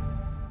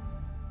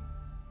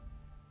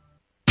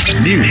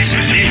 News,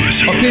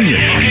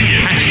 opinion,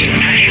 passion.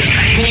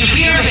 Can you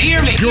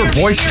hear me? Your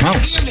voice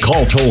counts.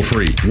 Call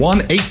toll-free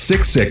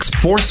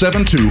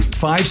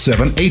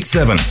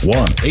 1-866-472-5787.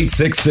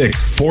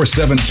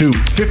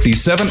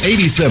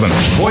 1-866-472-5787.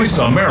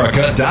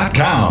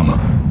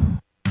 VoiceAmerica.com.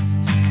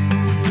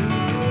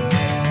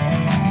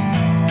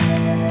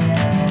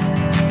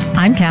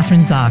 I'm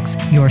Kathryn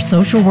Zox, your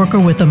social worker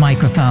with a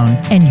microphone,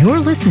 and you're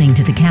listening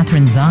to The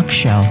Kathryn Zox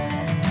Show.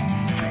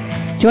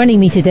 Joining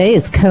me today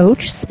is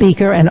coach,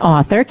 speaker, and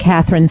author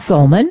Kathryn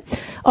Sollmann,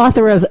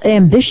 author of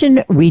Ambition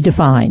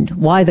Redefined,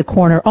 Why the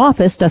Corner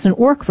Office Doesn't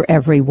Work for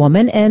Every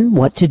Woman and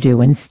What to Do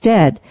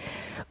Instead.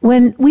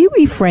 When we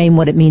reframe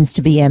what it means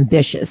to be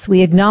ambitious,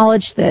 we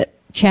acknowledge that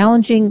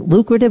challenging,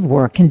 lucrative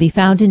work can be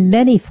found in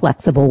many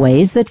flexible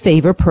ways that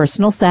favor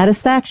personal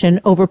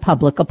satisfaction over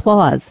public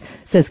applause,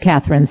 says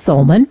Kathryn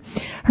Sollmann.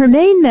 Her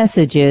main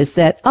message is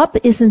that up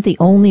isn't the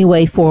only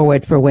way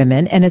forward for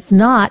women, and it's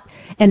not,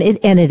 and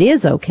it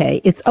is okay.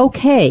 It's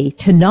okay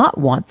to not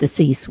want the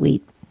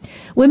C-suite.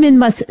 Women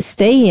must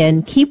stay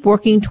in, keep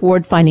working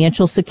toward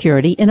financial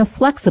security in a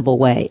flexible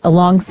way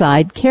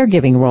alongside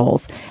caregiving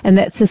roles, and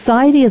that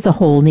society as a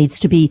whole needs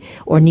to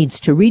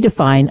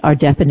redefine our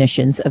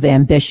definitions of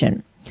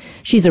ambition.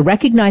 She's a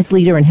recognized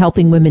leader in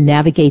helping women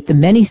navigate the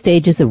many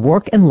stages of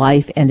work and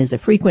life and is a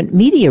frequent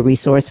media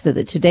resource for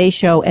the Today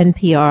Show,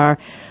 NPR,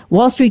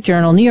 Wall Street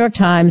Journal, New York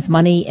Times,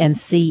 Money, and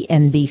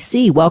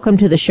CNBC. Welcome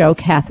to the show,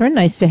 Kathryn.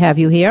 Nice to have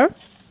you here.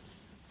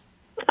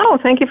 Oh,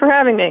 thank you for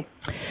having me.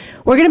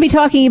 We're going to be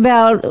talking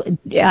about,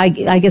 I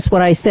guess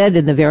what I said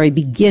in the very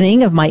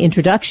beginning of my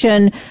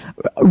introduction,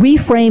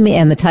 reframing,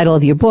 and the title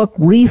of your book,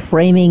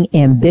 Reframing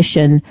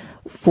Ambition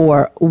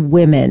for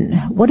Women.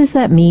 What does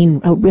that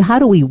mean? How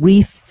do we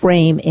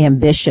reframe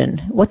ambition?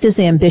 What does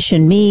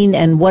ambition mean,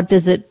 and what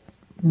does it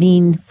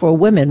mean for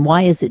women?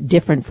 Why is it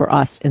different for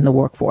us in the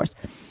workforce?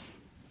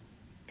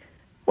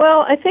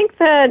 Well, I think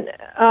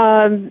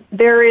that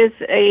there is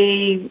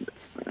a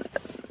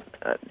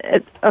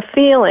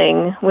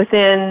feeling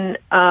within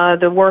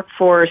the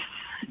workforce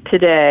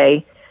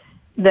today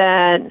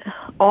that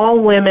all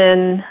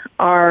women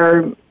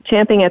are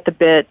champing at the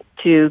bit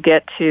to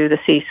get to the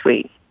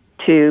C-suite,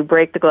 to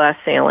break the glass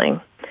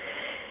ceiling,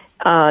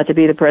 to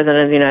be the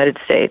President of the United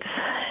States.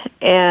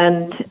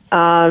 And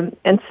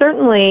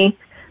certainly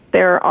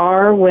there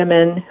are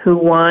women who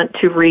want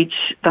to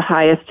reach the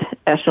highest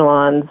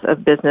echelons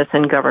of business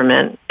and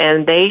government,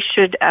 and they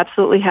should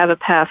absolutely have a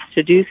path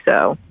to do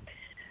so.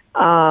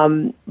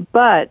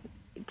 But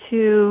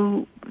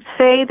to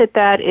say that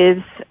that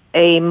is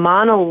a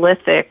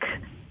monolithic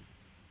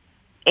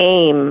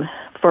aim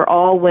for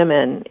all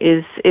women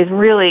is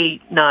really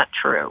not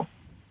true.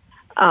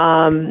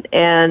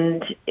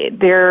 And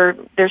there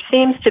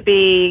seems to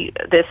be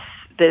this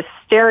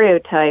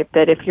stereotype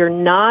that if you're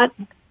not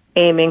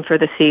aiming for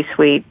the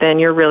C-suite, then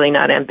you're really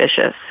not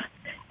ambitious.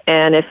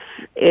 And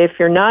if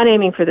you're not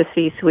aiming for the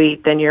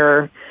C-suite, then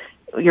you're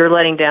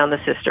letting down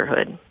the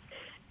sisterhood.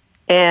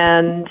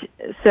 And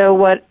so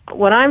what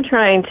I'm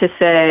trying to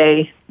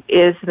say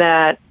is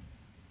that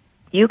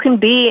you can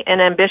be an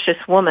ambitious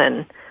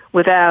woman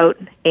without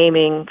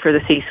aiming for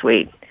the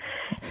C-suite.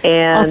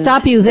 And I'll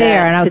stop you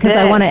there, because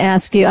I want to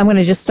ask you. I'm going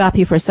to just stop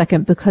you for a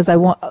second because I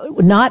want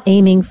not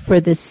aiming for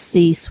the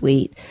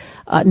C-suite,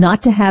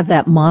 not to have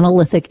that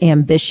monolithic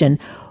ambition.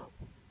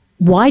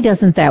 Why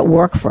doesn't that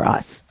work for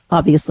us?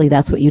 Obviously,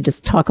 that's what you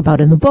just talk about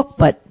in the book,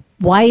 but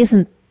why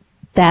isn't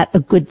that a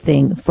good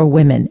thing for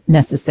women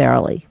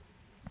necessarily?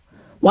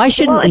 Why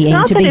shouldn't we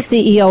aim to be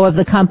CEO of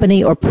the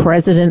company or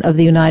President of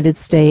the United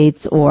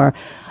States or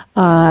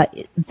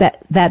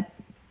that?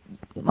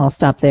 I'll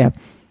stop there.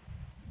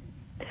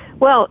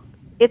 Well,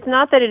 it's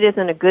not that it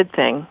isn't a good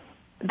thing.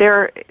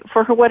 For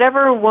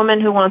whatever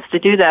woman who wants to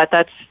do that,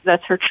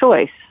 that's her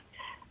choice.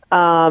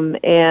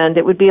 And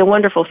it would be a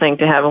wonderful thing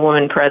to have a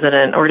woman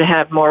president or to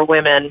have more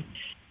women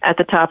at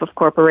the top of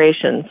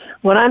corporations.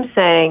 What I'm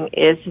saying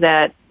is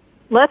that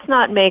let's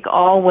not make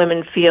all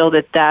women feel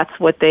that that's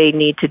what they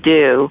need to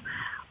do,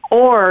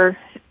 or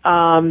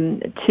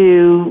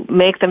to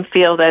make them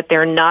feel that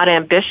they're not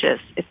ambitious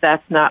if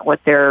that's not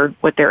what their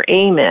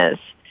aim is.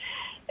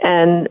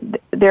 And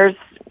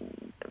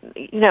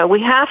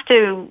we have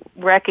to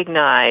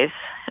recognize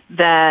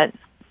that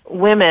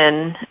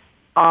women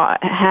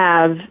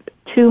have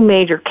two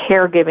major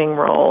caregiving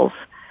roles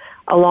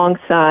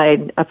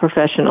alongside a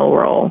professional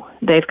role.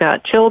 They've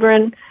got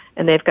children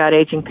and they've got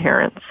aging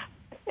parents,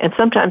 and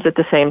sometimes at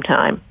the same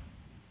time.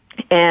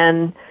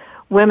 And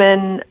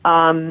women,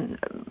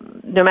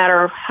 no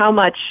matter how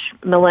much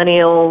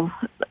millennial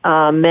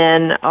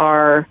men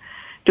are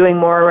doing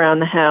more around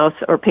the house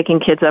or picking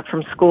kids up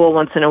from school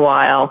once in a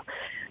while.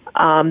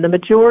 The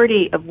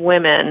majority of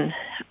women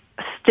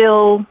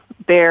still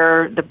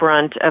bear the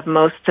brunt of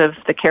most of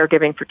the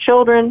caregiving for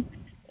children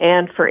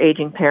and for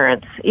aging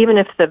parents, even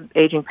if the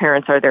aging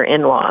parents are their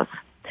in-laws.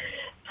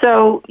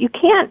 So you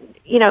can't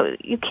ignore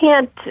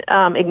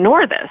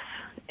this.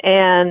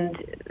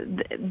 And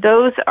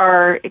those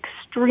are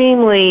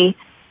extremely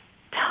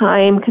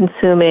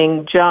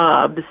time-consuming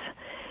jobs.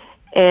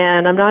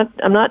 And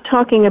I'm not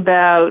talking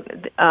about,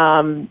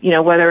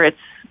 whether it's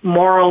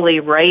morally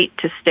right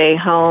to stay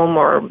home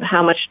or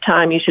how much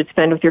time you should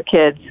spend with your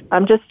kids.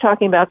 I'm just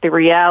talking about the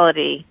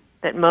reality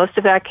that most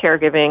of that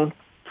caregiving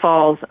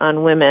falls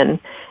on women.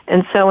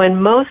 And so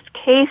in most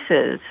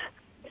cases,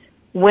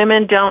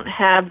 women don't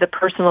have the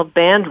personal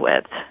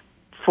bandwidth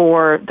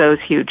for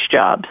those huge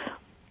jobs.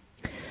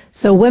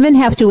 So women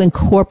have to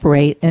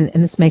incorporate, and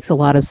this makes a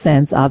lot of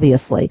sense,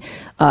 obviously.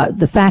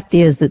 The fact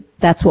is that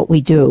that's what we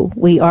do.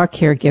 We are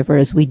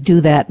caregivers. We do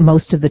that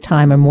most of the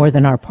time or more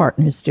than our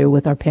partners do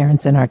with our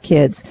parents and our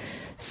kids.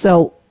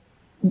 So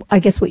I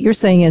guess what you're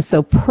saying is,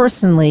 so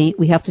personally,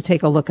 we have to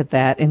take a look at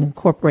that and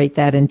incorporate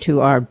that into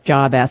our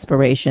job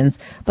aspirations.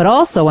 But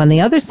also on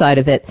the other side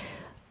of it,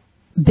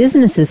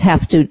 businesses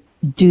have to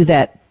do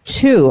that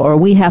too, or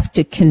we have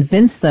to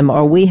convince them,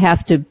 or we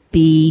have to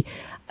be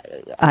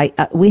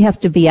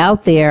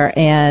out there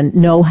and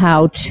know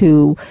how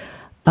to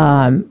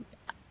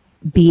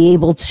be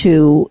able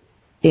to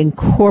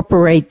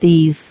incorporate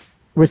these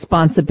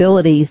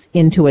responsibilities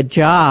into a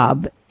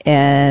job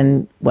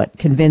and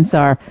convince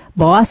our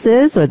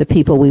bosses or the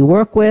people we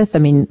work with. I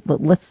mean,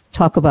 let's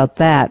talk about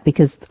that,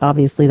 because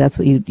obviously that's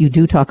what you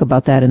do talk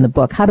about that in the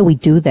book. How do we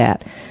do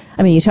that?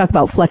 I mean, you talk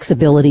about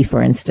flexibility,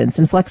 for instance,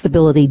 and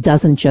flexibility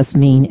doesn't just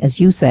mean, as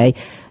you say,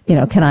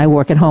 can I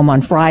work at home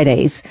on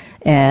Fridays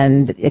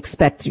and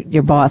expect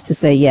your boss to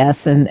say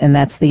yes, and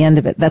that's the end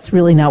of it. That's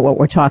really not what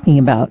we're talking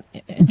about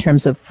in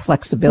terms of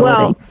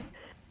flexibility. Well,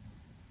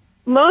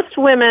 most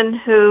women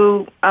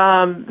who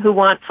are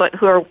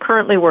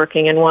currently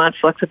working and want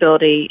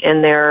flexibility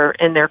in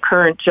their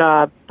current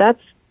job,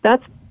 that's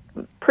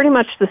pretty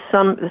much the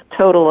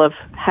total of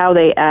how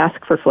they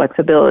ask for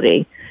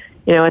flexibility.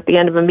 At the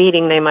end of a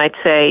meeting, they might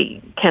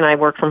say, "Can I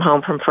work from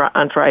home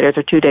on Fridays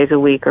or 2 days a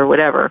week or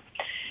whatever?"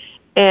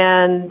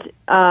 And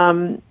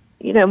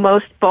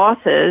most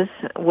bosses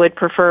would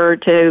prefer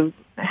to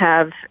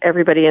have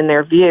everybody in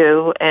their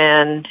view,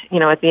 and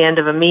at the end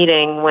of a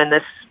meeting,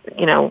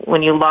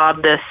 when you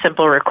lob this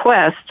simple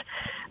request,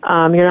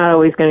 you're not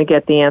always going to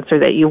get the answer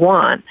that you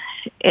want.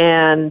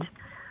 And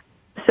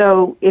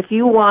so if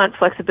you want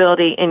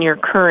flexibility in your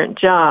current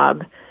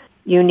job,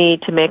 you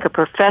need to make a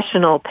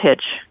professional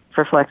pitch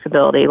for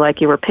flexibility,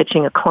 like you were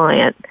pitching a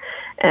client,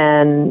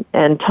 and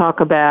talk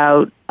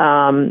about,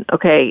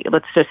 okay,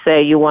 let's just say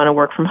you want to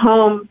work from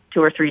home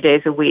 2 or 3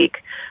 days a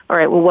week. All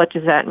right, well, what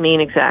does that mean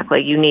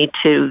exactly? You need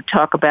to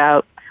talk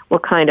about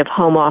what kind of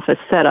home office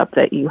setup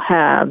that you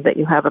have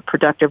a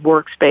productive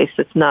workspace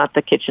that's not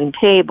the kitchen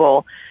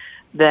table,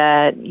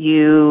 that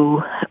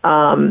you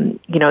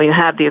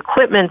have the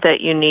equipment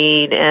that you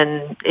need,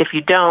 and if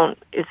you don't,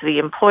 is the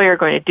employer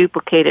going to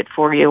duplicate it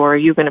for you, or are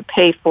you going to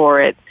pay for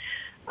it?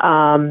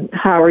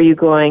 How are you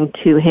going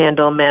to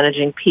handle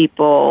managing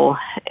people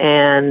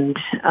and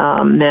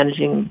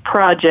managing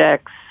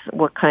projects?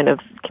 What kind of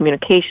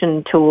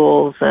communication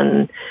tools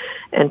and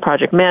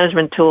project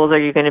management tools are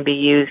you going to be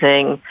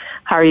using?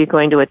 How are you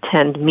going to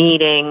attend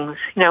meetings?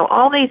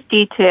 All these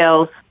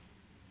details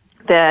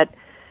that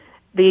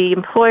the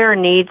employer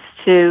needs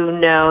to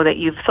know that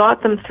you've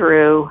thought them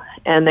through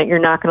and that you're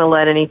not going to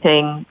let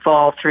anything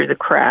fall through the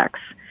cracks.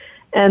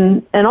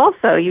 And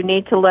also you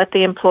need to let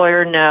the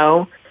employer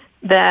know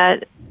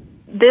that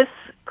this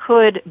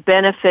could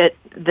benefit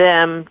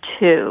them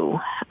too.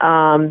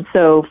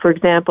 So, for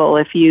example,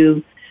 if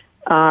you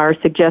are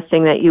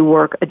suggesting that you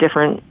work a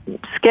different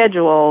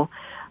schedule,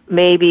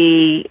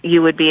 maybe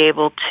you would be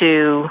able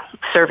to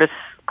service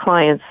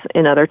clients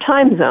in other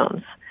time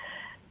zones.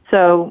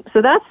 So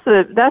that's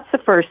the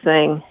first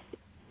thing.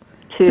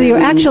 So you're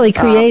actually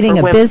creating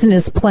a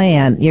business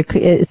plan.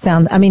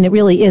 It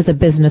really is a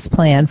business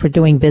plan for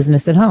doing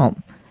business at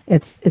home.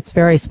 It's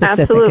very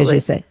specific, Absolutely. As you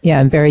say. Yeah,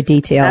 and very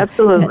detailed.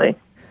 Absolutely.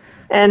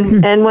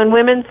 And when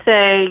women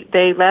say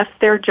they left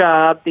their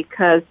job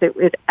because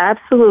it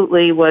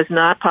absolutely was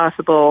not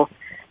possible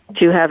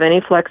to have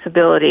any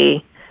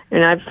flexibility,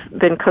 and I've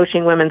been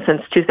coaching women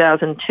since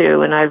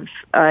 2002, and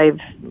I've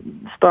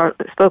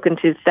spoken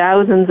to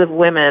thousands of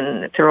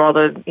women through all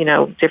the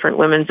different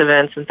women's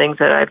events and things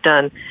that I've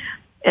done,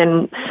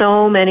 and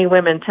so many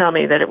women tell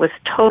me that it was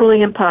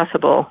totally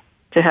impossible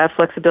to have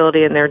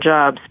flexibility in their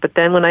jobs. But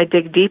then when I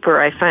dig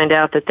deeper, I find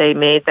out that they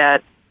made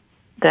that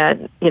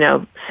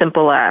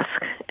simple ask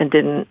and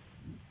didn't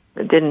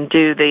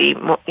do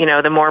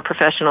the more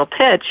professional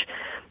pitch.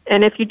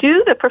 And if you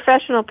do the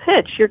professional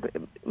pitch,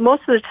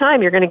 most of the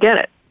time you're going to get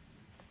it.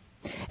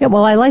 Yeah,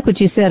 well, I like what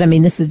you said. I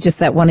mean, this is just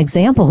that one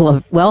example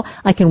of, well,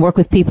 I can work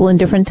with people in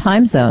different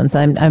time zones.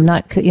 I'm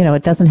not,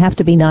 it doesn't have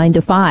to be 9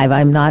 to 5.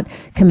 I'm not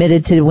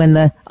committed to when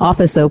the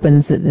office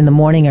opens in the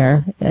morning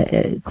or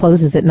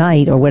closes at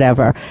night or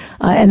whatever.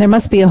 And there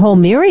must be a whole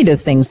myriad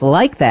of things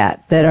like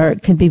that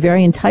can be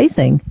very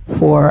enticing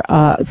for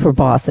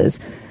bosses.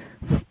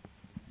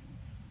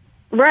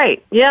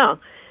 Right. Yeah.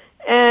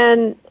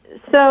 And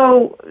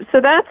so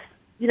that's,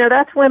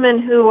 that's women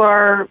who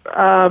are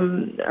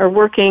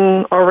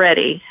working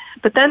already.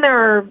 But then there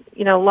are,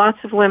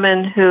 lots of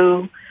women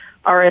who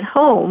are at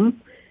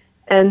home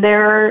and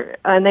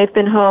they've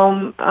been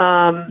home,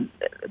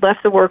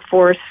 left the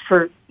workforce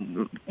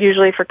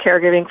usually for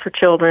caregiving for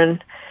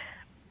children.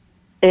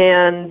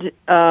 And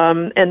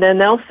then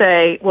they'll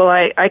say, well,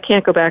 I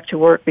can't go back to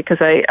work because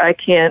I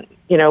can't,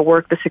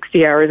 work the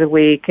 60 hours a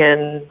week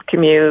and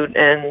commute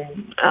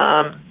and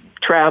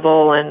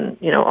travel and,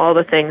 all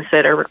the things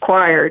that are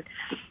required.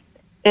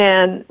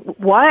 And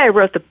why I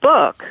wrote the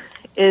book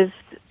is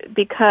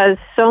because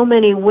so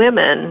many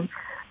women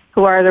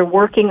who are either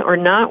working or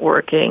not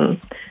working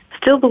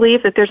still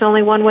believe that there's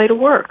only one way to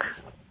work.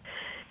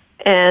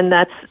 And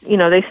that's,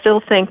 they still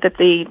think that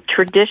the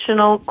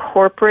traditional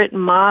corporate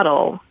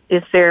model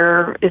is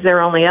their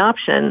only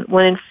option,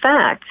 when in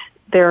fact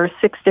there are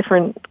 6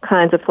 different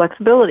kinds of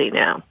flexibility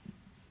now.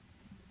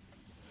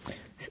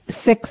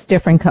 6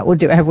 different,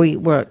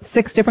 we're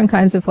 6 different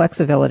kinds of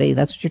flexibility.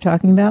 That's what you're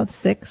talking about?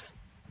 6?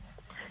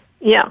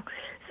 Yeah.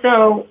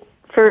 So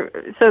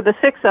the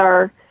 6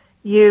 are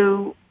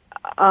you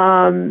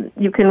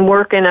can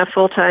work in a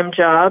full-time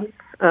job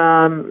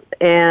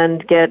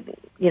and get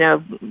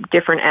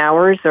different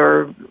hours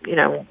or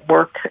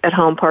work at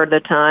home part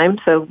of the time.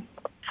 So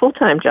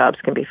full-time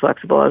jobs can be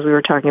flexible, as we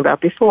were talking about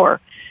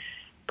before.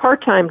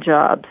 Part-time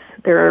jobs,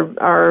 there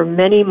are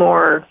many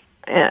more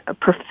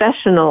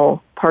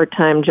professional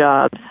part-time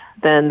jobs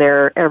than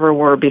there ever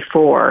were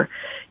before.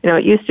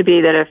 It used to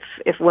be that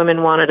if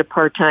women wanted a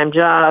part-time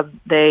job,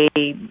 they,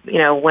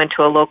 went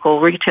to a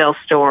local retail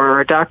store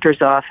or a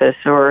doctor's office,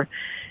 or,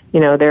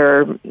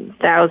 there are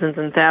thousands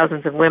and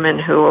thousands of women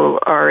who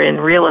are in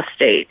real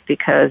estate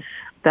because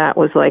that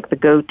was like the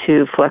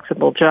go-to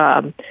flexible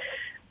job.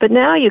 But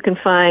now you can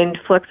find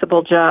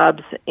flexible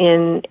jobs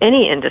in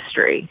any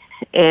industry,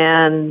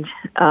 and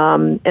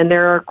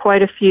there are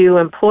quite a few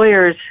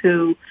employers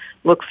who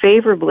look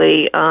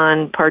favorably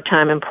on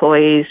part-time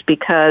employees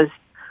because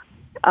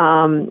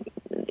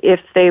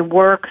if they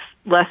work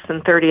less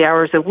than 30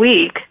 hours a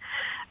week,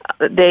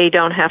 they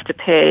don't have to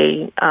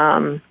pay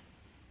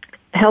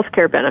health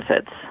care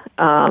benefits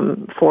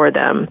for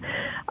them.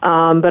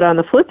 But on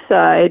the flip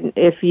side,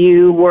 if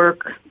you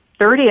work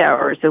 30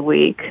 hours a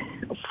week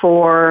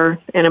for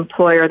an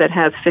employer that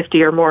has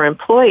 50 or more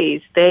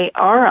employees, they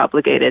are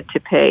obligated to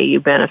pay you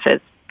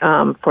benefits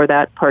for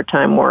that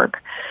part-time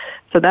work.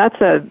 So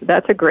that's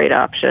a great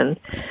option.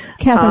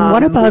 Kathryn,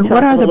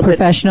 what are the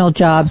professional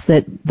jobs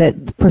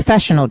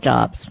professional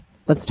jobs?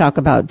 Let's talk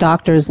about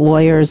doctors,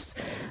 lawyers,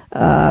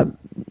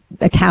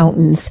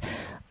 accountants,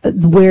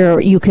 where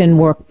you can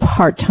work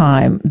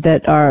part-time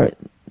that are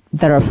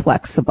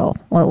flexible.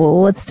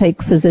 Well, let's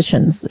take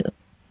physicians.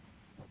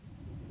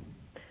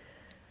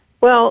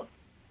 Well,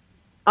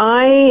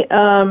 I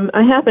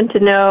happen to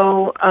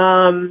know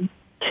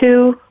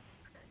two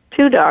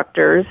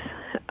doctors.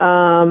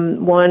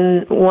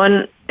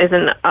 One is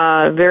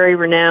a very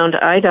renowned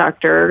eye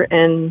doctor,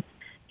 and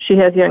she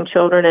has young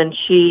children, and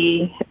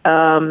she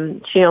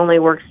only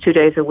works 2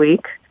 days a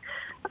week.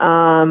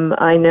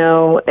 I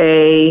know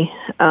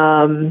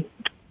an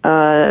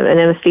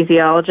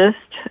anesthesiologist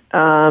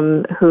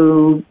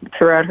who,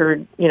 throughout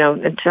her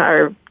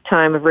entire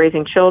time of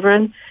raising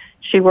children,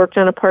 she worked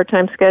on a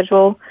part-time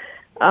schedule.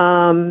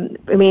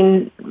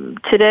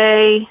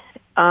 Today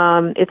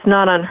it's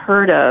not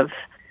unheard of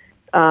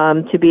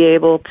to be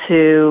able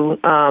to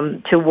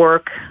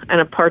work in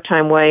a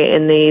part-time way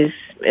in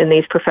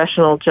these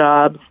professional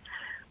jobs.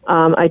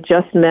 I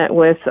just met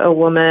with a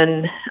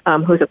woman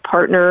who's a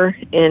partner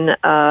in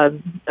a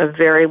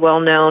very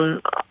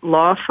well-known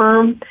law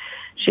firm.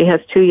 She has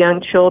 2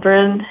 young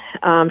children.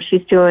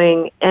 She's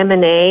doing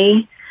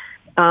M&A,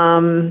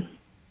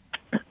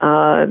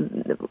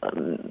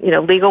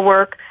 legal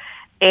work,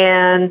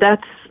 and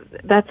that's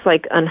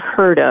like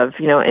unheard of.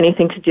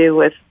 Anything to do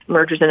with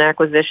mergers and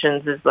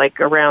acquisitions is like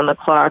around the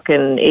clock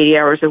and 80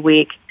 hours a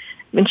week.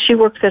 She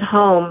works at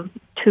home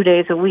 2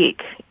 days a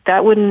week.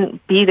 That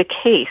wouldn't be the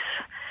case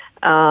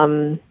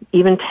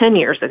even 10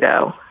 years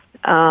ago.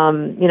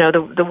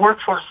 The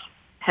workforce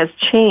has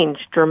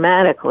changed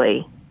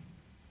dramatically.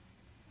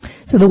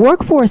 So the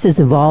workforce is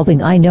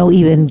evolving. I know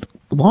even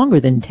longer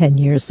than 10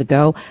 years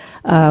ago,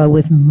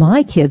 with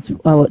my kids,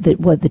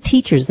 the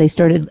teachers, they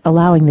started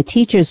allowing the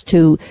teachers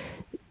to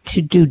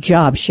do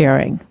job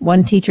sharing.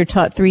 One teacher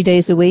taught 3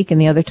 days a week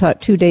and the other taught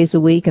 2 days a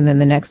week. And then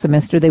the next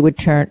semester they would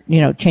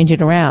change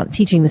it around,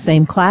 teaching the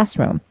same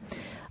classroom.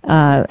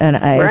 And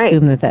I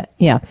assume that.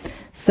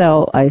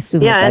 So I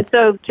assume and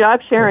so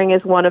job sharing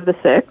is one of the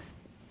 6.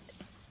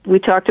 We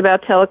talked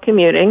about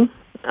telecommuting.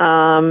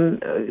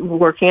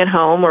 working at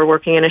home or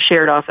working in a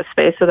shared office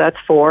space, so that's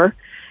 4.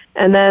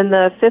 And then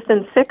the 5th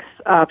and 6th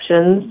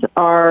options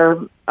are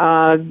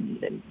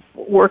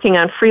working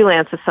on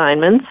freelance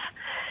assignments.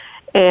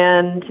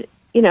 And,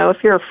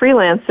 if you're a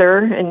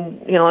freelancer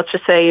and, let's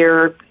just say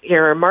you're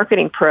a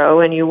marketing pro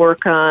and you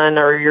work on,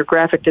 or you're a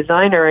graphic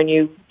designer and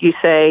you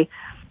say,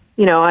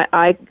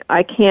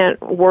 I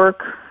can't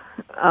work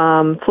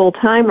full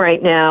time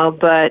right now,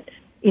 but,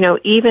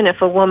 even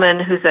if a woman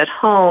who's at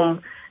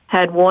home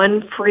had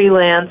one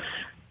freelance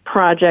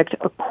project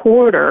a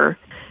quarter,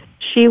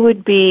 she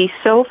would be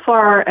so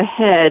far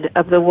ahead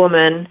of the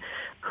woman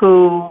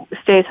who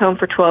stays home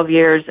for 12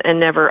 years and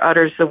never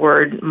utters the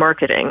word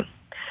marketing.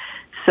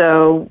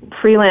 So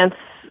freelance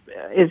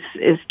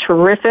is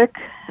terrific,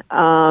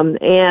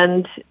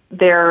 and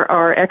there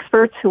are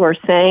experts who are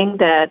saying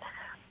that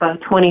by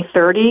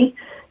 2030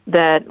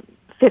 that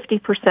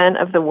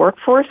 50% of the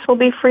workforce will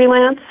be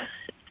freelance.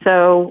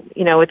 So,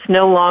 it's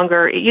no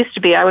longer, it used to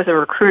be, I was a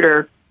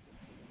recruiter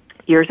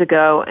years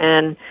ago,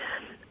 and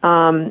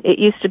it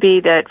used to be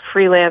that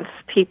freelance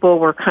people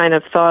were kind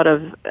of thought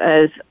of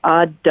as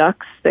odd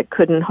ducks that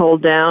couldn't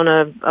hold down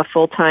a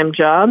full-time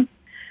job.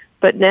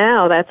 But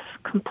now that's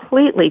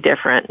completely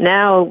different.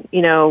 Now,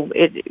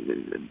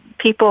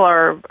 people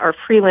are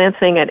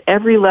freelancing at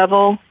every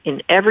level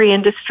in every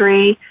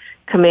industry,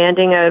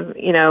 commanding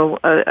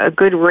a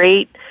good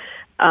rate.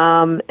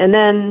 And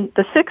then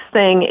the 6th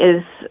thing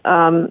is,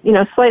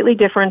 slightly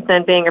different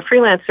than being a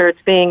freelancer.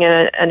 It's being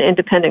an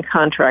independent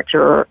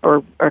contractor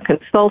or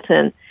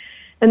consultant.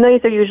 And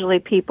these are usually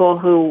people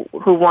who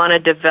want to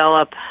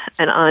develop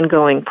an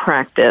ongoing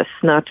practice,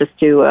 not just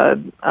do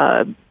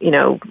an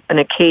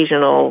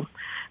occasional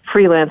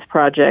freelance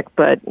project,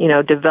 but,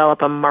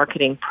 develop a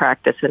marketing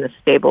practice and a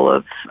stable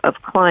of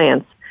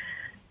clients.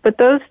 But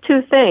those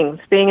 2 things,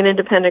 being an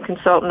independent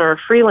consultant or a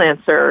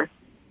freelancer,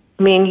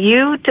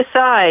 you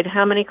decide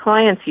how many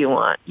clients you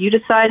want. You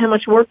decide how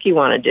much work you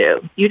want to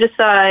do. You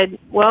decide,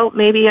 well,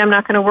 maybe I'm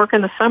not going to work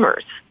in the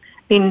summers.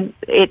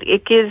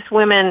 It gives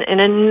women an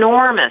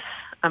enormous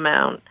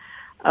amount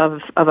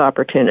of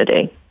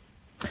opportunity.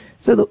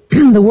 So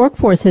the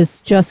workforce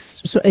has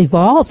just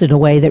evolved in a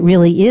way that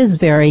really is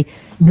very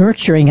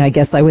nurturing, I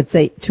guess I would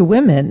say, to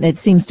women. It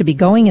seems to be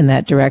going in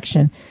that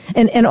direction.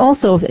 And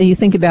also, if you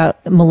think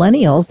about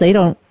millennials, they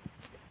don't,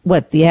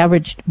 the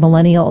average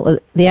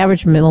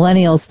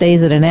millennial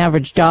stays at an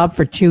average job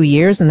for 2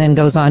 years and then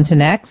goes on to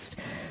next.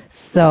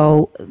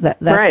 So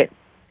that's right.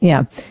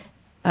 Yeah.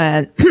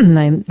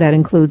 That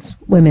includes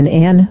women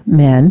and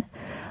men.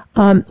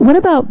 What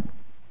about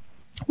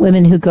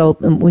women who go,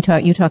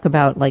 you talk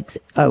about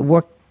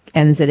work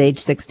ends at age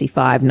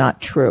 65,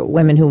 not true.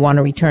 Women who want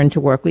to return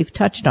to work, we've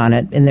touched on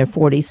it, in their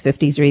 40s,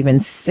 50s, or even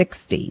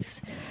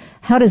 60s.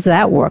 How does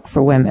that work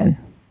for women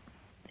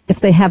if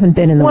they haven't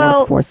been in the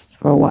workforce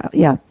for a while?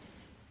 Yeah.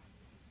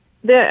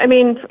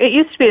 It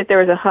used to be that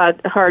there was a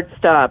hard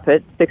stop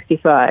at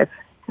 65.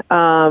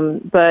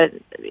 But,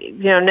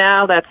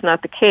 now that's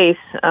not the case.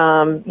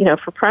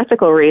 For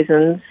practical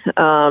reasons,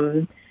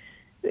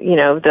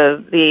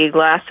 the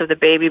last of the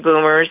baby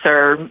boomers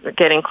are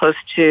getting close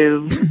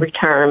to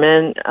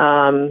retirement.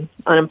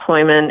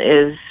 Unemployment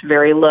is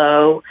very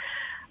low.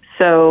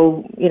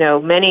 So,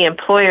 many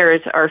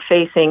employers are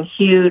facing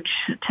huge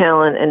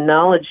talent and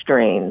knowledge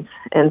drains.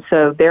 And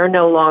so they're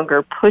no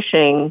longer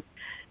pushing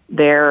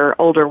their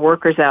older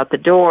workers out the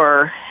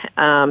door.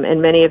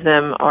 And many of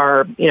them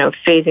are,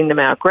 phasing them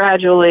out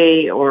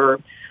gradually or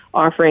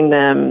offering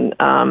them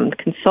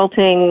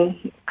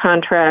consulting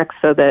contracts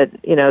so that,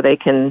 they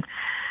can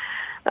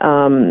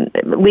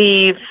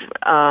leave,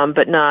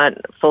 but not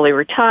fully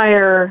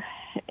retire.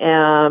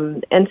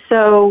 And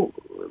so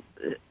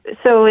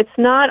it's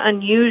not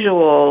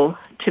unusual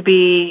to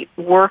be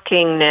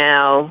working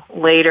now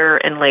later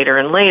and later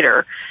and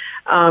later,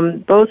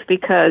 both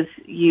because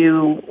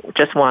you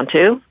just want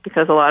to,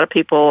 because a lot of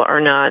people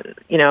are not,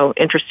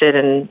 interested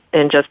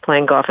in just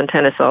playing golf and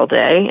tennis all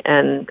day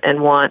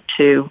and want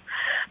to,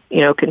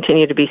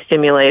 continue to be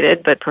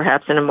stimulated, but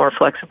perhaps in a more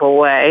flexible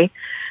way.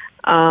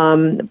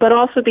 But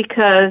also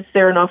because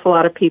there are an awful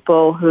lot of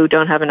people who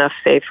don't have enough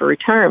saved for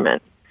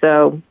retirement.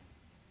 So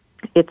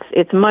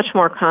it's much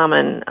more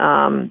common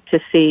to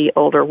see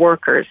older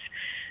workers.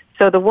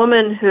 So the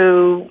woman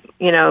who,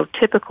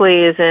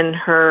 typically is in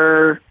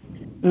her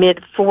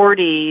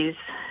mid-40s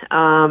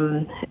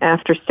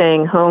after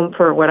staying home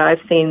for what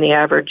I've seen the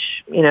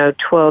average,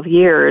 12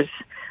 years,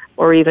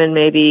 or even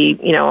maybe,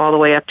 all the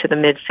way up to the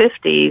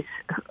mid-50s,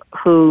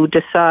 who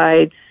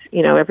decides,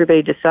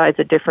 everybody decides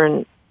a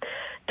different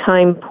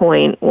time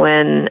point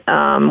when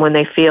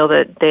they feel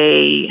that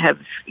they have,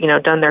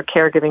 done their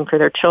caregiving for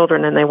their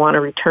children and they want to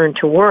return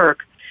to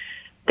work.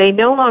 They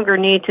no longer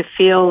need to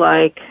feel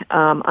like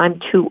I'm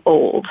too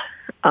old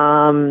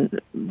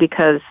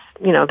because,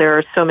 there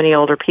are so many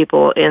older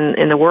people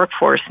in the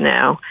workforce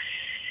now.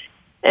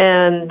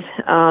 And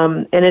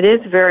it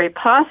is very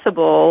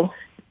possible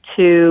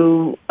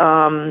to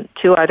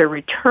either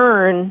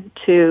return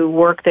to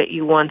work that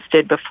you once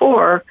did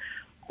before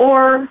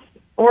or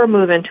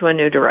move into a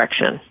new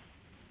direction.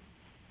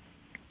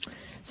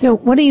 So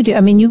what do you do?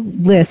 I mean, you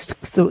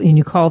list, and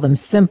you call them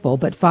simple,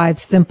 but 5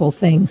 simple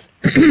things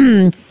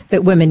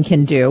that women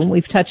can do.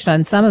 We've touched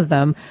on some of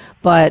them,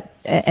 but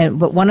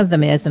one of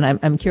them is, and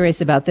I'm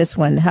curious about this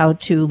one, how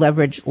to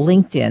leverage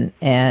LinkedIn.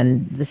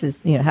 And this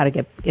is, how to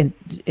get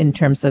in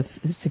terms of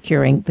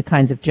securing the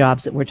kinds of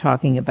jobs that we're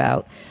talking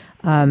about.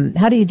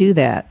 How do you do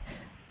that?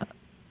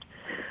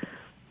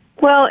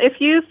 Well, if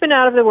you've been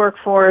out of the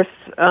workforce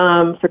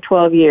for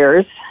 12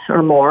 years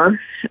or more,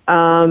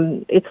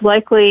 it's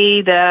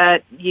likely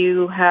that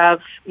you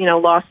have,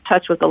 lost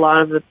touch with a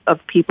lot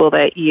of people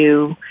that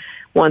you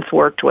once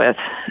worked with.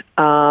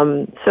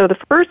 So the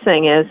first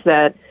thing is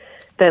that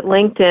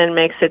LinkedIn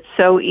makes it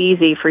so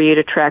easy for you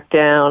to track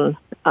down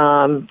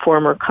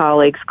former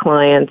colleagues,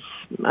 clients,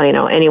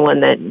 anyone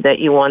that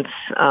you once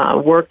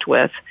worked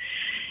with.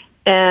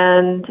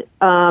 And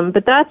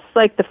but that's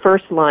like the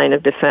first line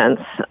of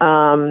defense,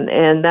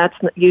 and that's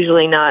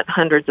usually not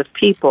hundreds of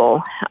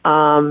people.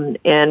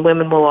 And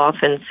women will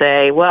often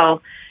say,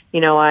 "Well,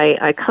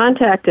 I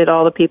contacted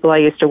all the people I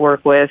used to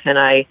work with, and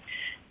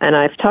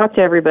I've talked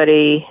to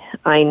everybody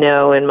I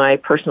know in my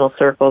personal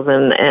circles,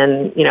 and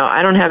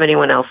I don't have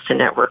anyone else to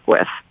network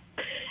with."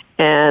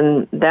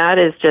 And that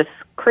is just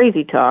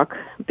crazy talk,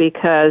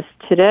 because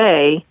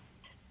today,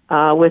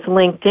 with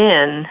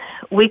LinkedIn,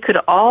 we could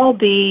all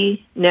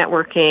be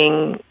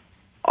networking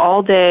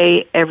all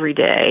day, every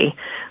day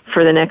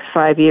for the next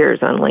 5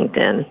 years on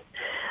LinkedIn.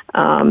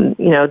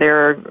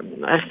 There are,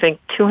 I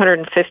think,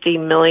 250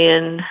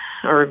 million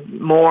or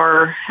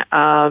more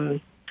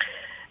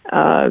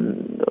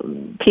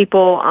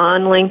people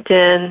on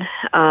LinkedIn.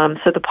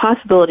 So the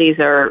possibilities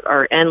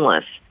are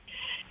endless.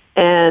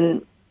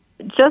 And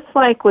just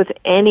like with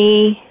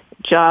any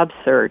job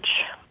search,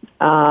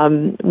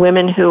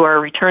 women who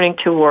are returning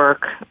to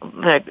work,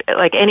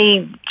 like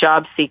any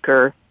job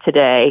seeker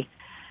today,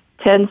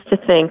 tends to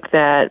think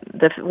that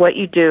what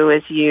you do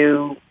is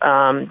you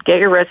get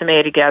your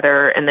resume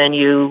together, and then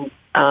you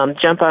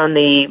jump on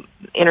the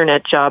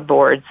internet job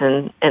boards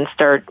and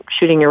start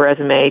shooting your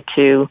resume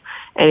to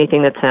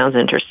anything that sounds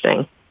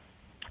interesting.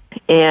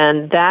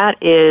 And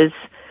that is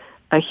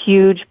a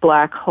huge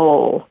black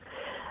hole.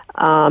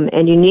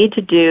 And you need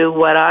to do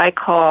what I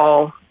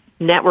call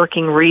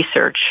networking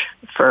research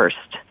first.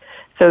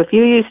 So if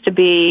you used to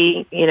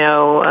be,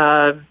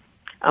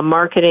 a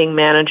marketing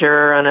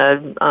manager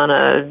on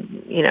a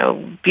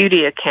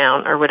beauty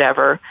account or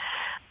whatever,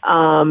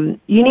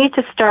 you need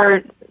to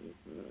start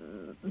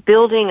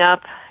building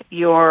up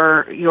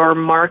your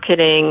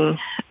marketing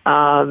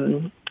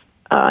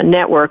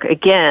network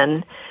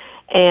again.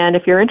 And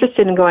if you're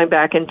interested in going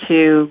back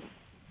into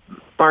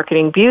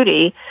marketing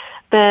beauty,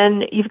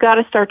 then you've got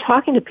to start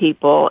talking to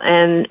people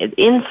and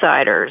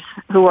insiders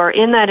who are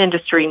in that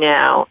industry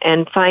now,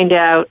 and find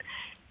out,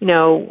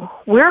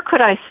 where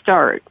could I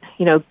start,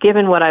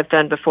 given what I've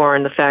done before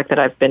and the fact that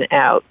I've been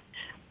out.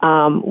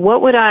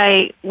 What would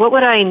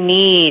I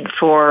need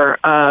for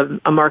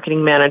a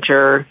marketing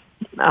manager?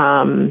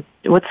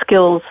 What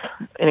skills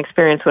and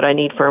experience would I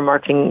need for a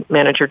marketing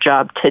manager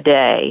job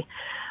today?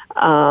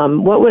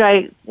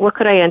 What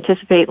could I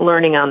anticipate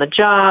learning on the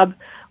job?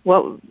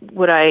 What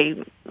would I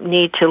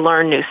need to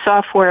learn new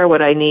software?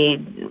 Would I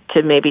need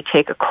to maybe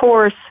take a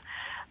course?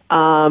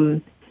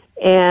 And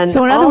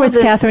so in other words,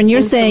 Kathryn,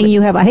 you're saying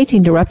you have, I hate to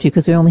interrupt you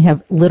because we only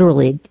have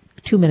literally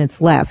 2 minutes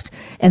left,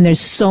 and there's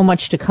so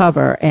much to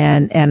cover,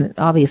 and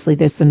obviously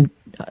there's some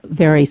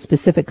very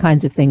specific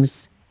kinds of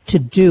things to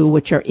do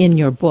which are in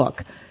your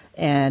book.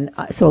 And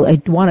so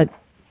I want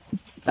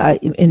to,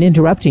 in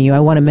interrupting you, I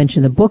want to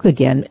mention the book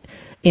again,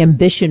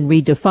 Ambition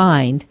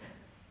Redefined,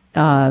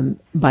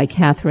 by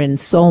Kathryn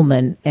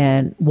Sollmann,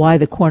 and why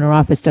the corner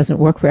office doesn't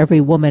work for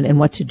every woman and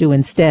what to do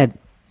instead.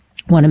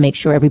 I want to make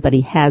sure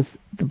everybody has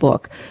the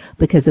book,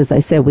 because as I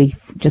said, we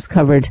just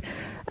covered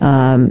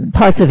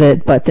parts of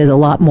it, but there's a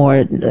lot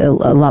more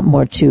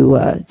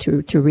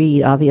to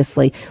read,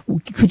 obviously.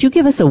 Could you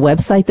give us a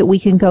website that we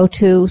can go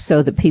to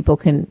so that people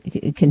can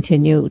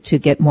continue to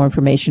get more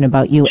information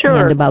about you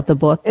and about the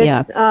book?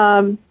 It's,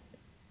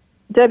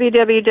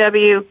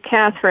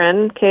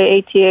 www.Kathryn,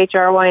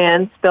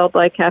 Kathryn, spelled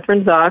like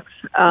Kathryn Zox,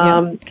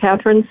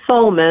 Kathryn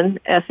Sollmann,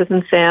 S as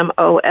in Sam,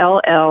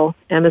 OLL,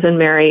 M as in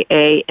Mary,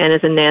 A, N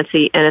as in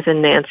Nancy, N as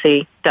in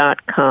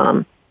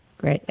Nancy.com.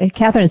 Great.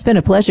 Kathryn, it's been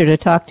a pleasure to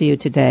talk to you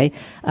today.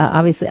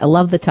 Obviously, I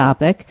love the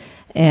topic,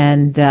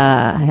 and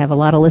I have a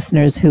lot of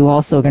listeners who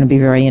also are going to be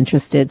very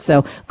interested.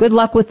 So good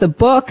luck with the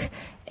book,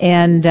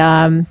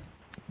 and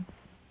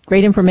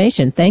great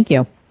information. Thank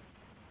you.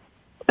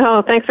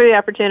 Oh, thanks for the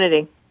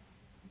opportunity.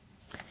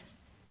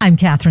 I'm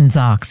Kathryn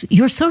Zox,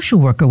 your social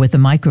worker with a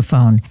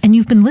microphone, and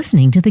you've been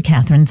listening to The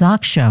Kathryn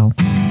Zox Show.